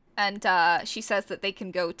Mina. And she says that they can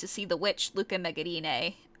go to see the witch, Luca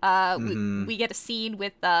Megarine. We get a scene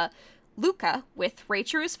with... Luca with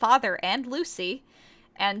Reicheru's father and Lucy.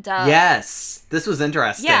 And yes, this was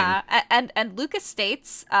interesting. yeah, and Luca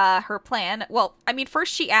states her plan. Well, I mean,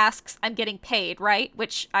 first she asks, "I'm getting paid, right?"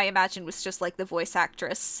 Which I imagine was just like the voice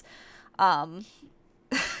actress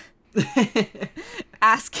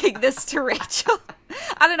asking this to Rachel.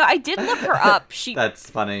 I don't know. I did look her up. That's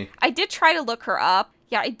funny. I did try to look her up.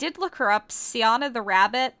 Yeah, I did look her up. Sienna the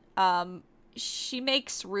Rabbit. She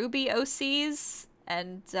makes Ruby OCs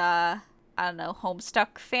and I don't know,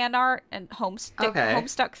 Homestuck fan art and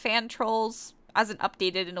Homestuck fan trolls. Hasn't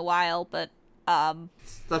updated in a while, but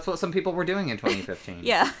that's what some people were doing in 2015.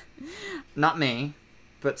 Yeah. Not me,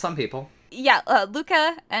 but some people. Yeah,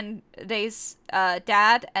 Luca and Day's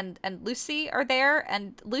dad and Lucy are there,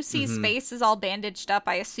 and Lucy's face is all bandaged up.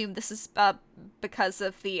 I assume this is because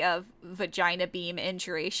of the vagina beam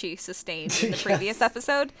injury she sustained in the previous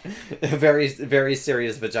episode. A very, very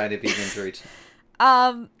serious vagina beam injury.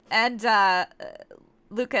 And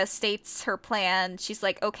Luca states her plan. She's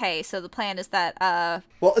like, okay, so the plan is that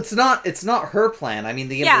well, it's not her plan. I mean,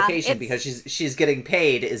 the implication, because she's getting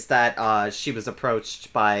paid, is that she was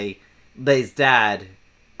approached by Lay's dad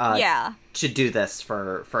to do this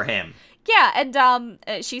for him. Yeah,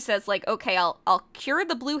 and she says, like, okay, I'll cure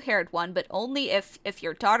the blue-haired one, but only if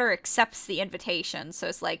your daughter accepts the invitation. So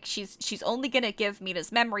it's like she's only gonna give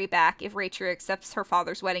Mina's memory back if Reicheru accepts her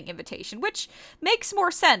father's wedding invitation, which makes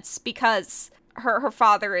more sense because her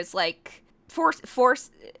father is like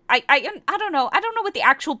I don't know. I don't know what the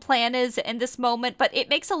actual plan is in this moment, but it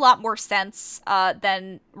makes a lot more sense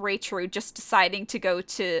than Reicheru just deciding to go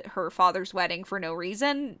to her father's wedding for no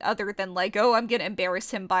reason other than like, oh, I'm gonna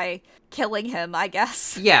embarrass him by killing him, I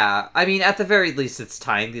guess. Yeah, I mean, at the very least, it's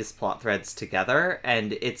tying these plot threads together,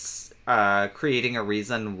 and it's creating a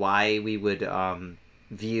reason why we would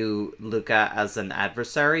view Luca as an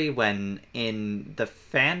adversary when in the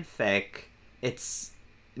fanfic, it's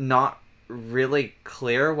not really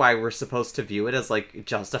clear why we're supposed to view it as like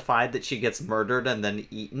justified that she gets murdered and then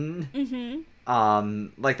eaten.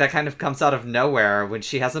 Like that kind of comes out of nowhere when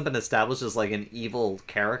she hasn't been established as like an evil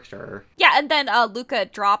character. Yeah, and then Luca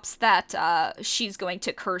drops that she's going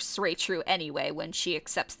to curse Reicheru anyway when she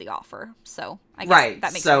accepts the offer. So I guess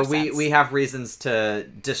that makes more sense. So we have reasons to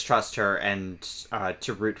distrust her and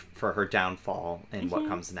to root for her downfall in what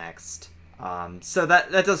comes next. So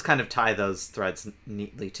that does kind of tie those threads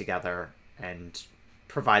neatly together and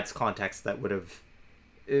provides context that would have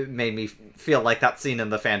made me feel like that scene in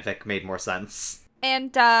the fanfic made more sense.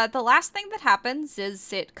 And the last thing that happens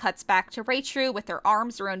is it cuts back to Reicheru with her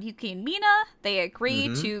arms around Yuki and Mina. They agree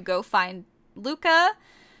to go find Luca.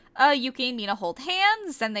 Yuki and Mina hold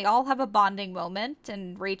hands, and they all have a bonding moment,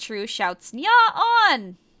 and Reicheru shouts, "Nya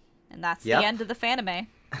on!" And that's the end of the fanime.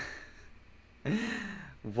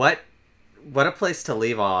 What a place to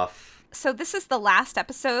leave off. So this is the last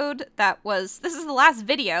episode this is the last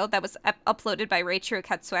video that was uploaded by Reicheru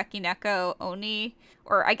Katsueki Neko Oni,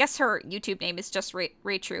 or I guess her YouTube name is just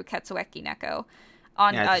Reicheru Katsueki Neko.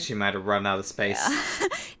 She might have run out of space.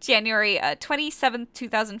 January 27th,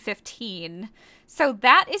 2015. So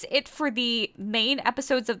that is it for the main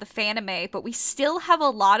episodes of the fanime, but we still have a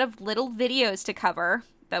lot of little videos to cover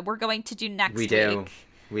that we're going to do next week.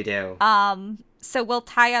 We do. So we'll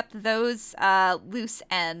tie up those loose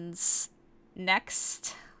ends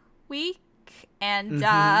next week. And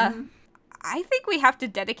I think we have to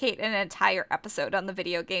dedicate an entire episode on the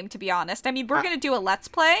video game, to be honest. I mean, we're going to do a Let's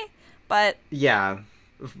Play, but... Yeah.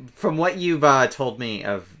 From what you've told me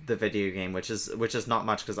of the video game, which is not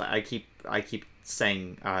much, because I keep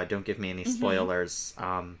saying don't give me any spoilers.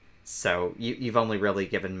 So you've only really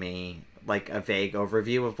given me like a vague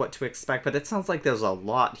overview of what to expect, but it sounds like there's a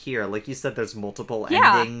lot here. Like you said, there's multiple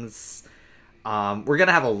endings. We're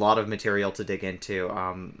gonna have a lot of material to dig into.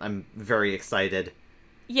 I'm very excited.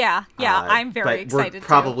 Yeah, I'm very excited. We're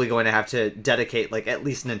probably going to have to dedicate like at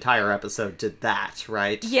least an entire episode to that,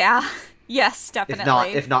 right? Yeah. Yes,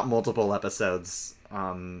 definitely. If not multiple episodes.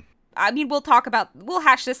 I mean, we'll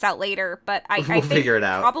hash this out later, but I think figure it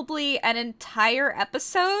out. Probably an entire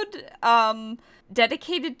episode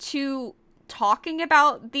dedicated to talking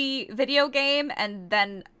about the video game and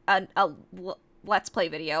then a Let's Play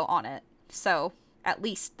video on it. So, at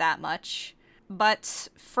least that much. But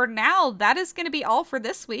for now, that is going to be all for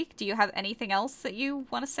this week. Do you have anything else that you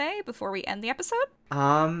want to say before we end the episode?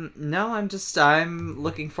 No, I'm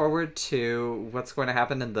looking forward to what's going to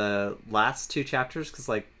happen in the last two chapters, because,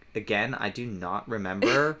 like, again, I do not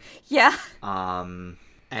remember. Yeah. And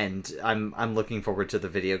I'm looking forward to the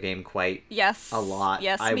video game quite a lot.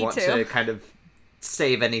 Yes, I want to kind of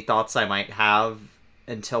save any thoughts I might have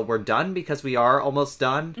until we're done, because we are almost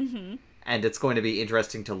done. and it's going to be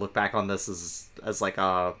interesting to look back on this as like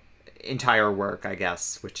a entire work, I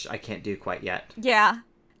guess, which I can't do quite yet. Yeah.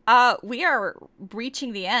 We are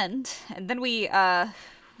reaching the end, and then we have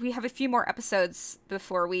a few more episodes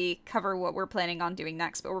before we cover what we're planning on doing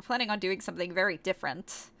next, but we're planning on doing something very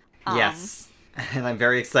different. Yes. And I'm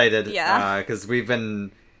very excited. Yeah. Because we've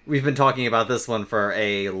been talking about this one for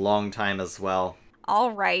a long time as well.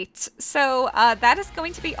 All right. So that is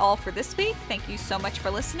going to be all for this week. Thank you so much for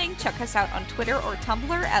listening. Check us out on Twitter or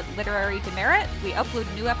Tumblr at Literary Demerit. We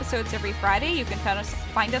upload new episodes every Friday. You can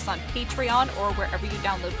find us on Patreon or wherever you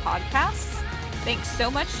download podcasts. Thanks so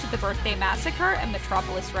much to the Birthday Massacre and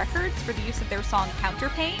Metropolis Records for the use of their song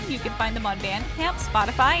Counterpain. You can find them on Bandcamp,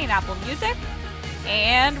 Spotify, and Apple Music.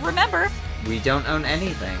 And remember, we don't own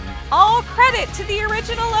anything. All credit to the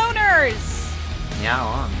original owners! Yeah,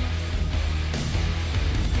 on.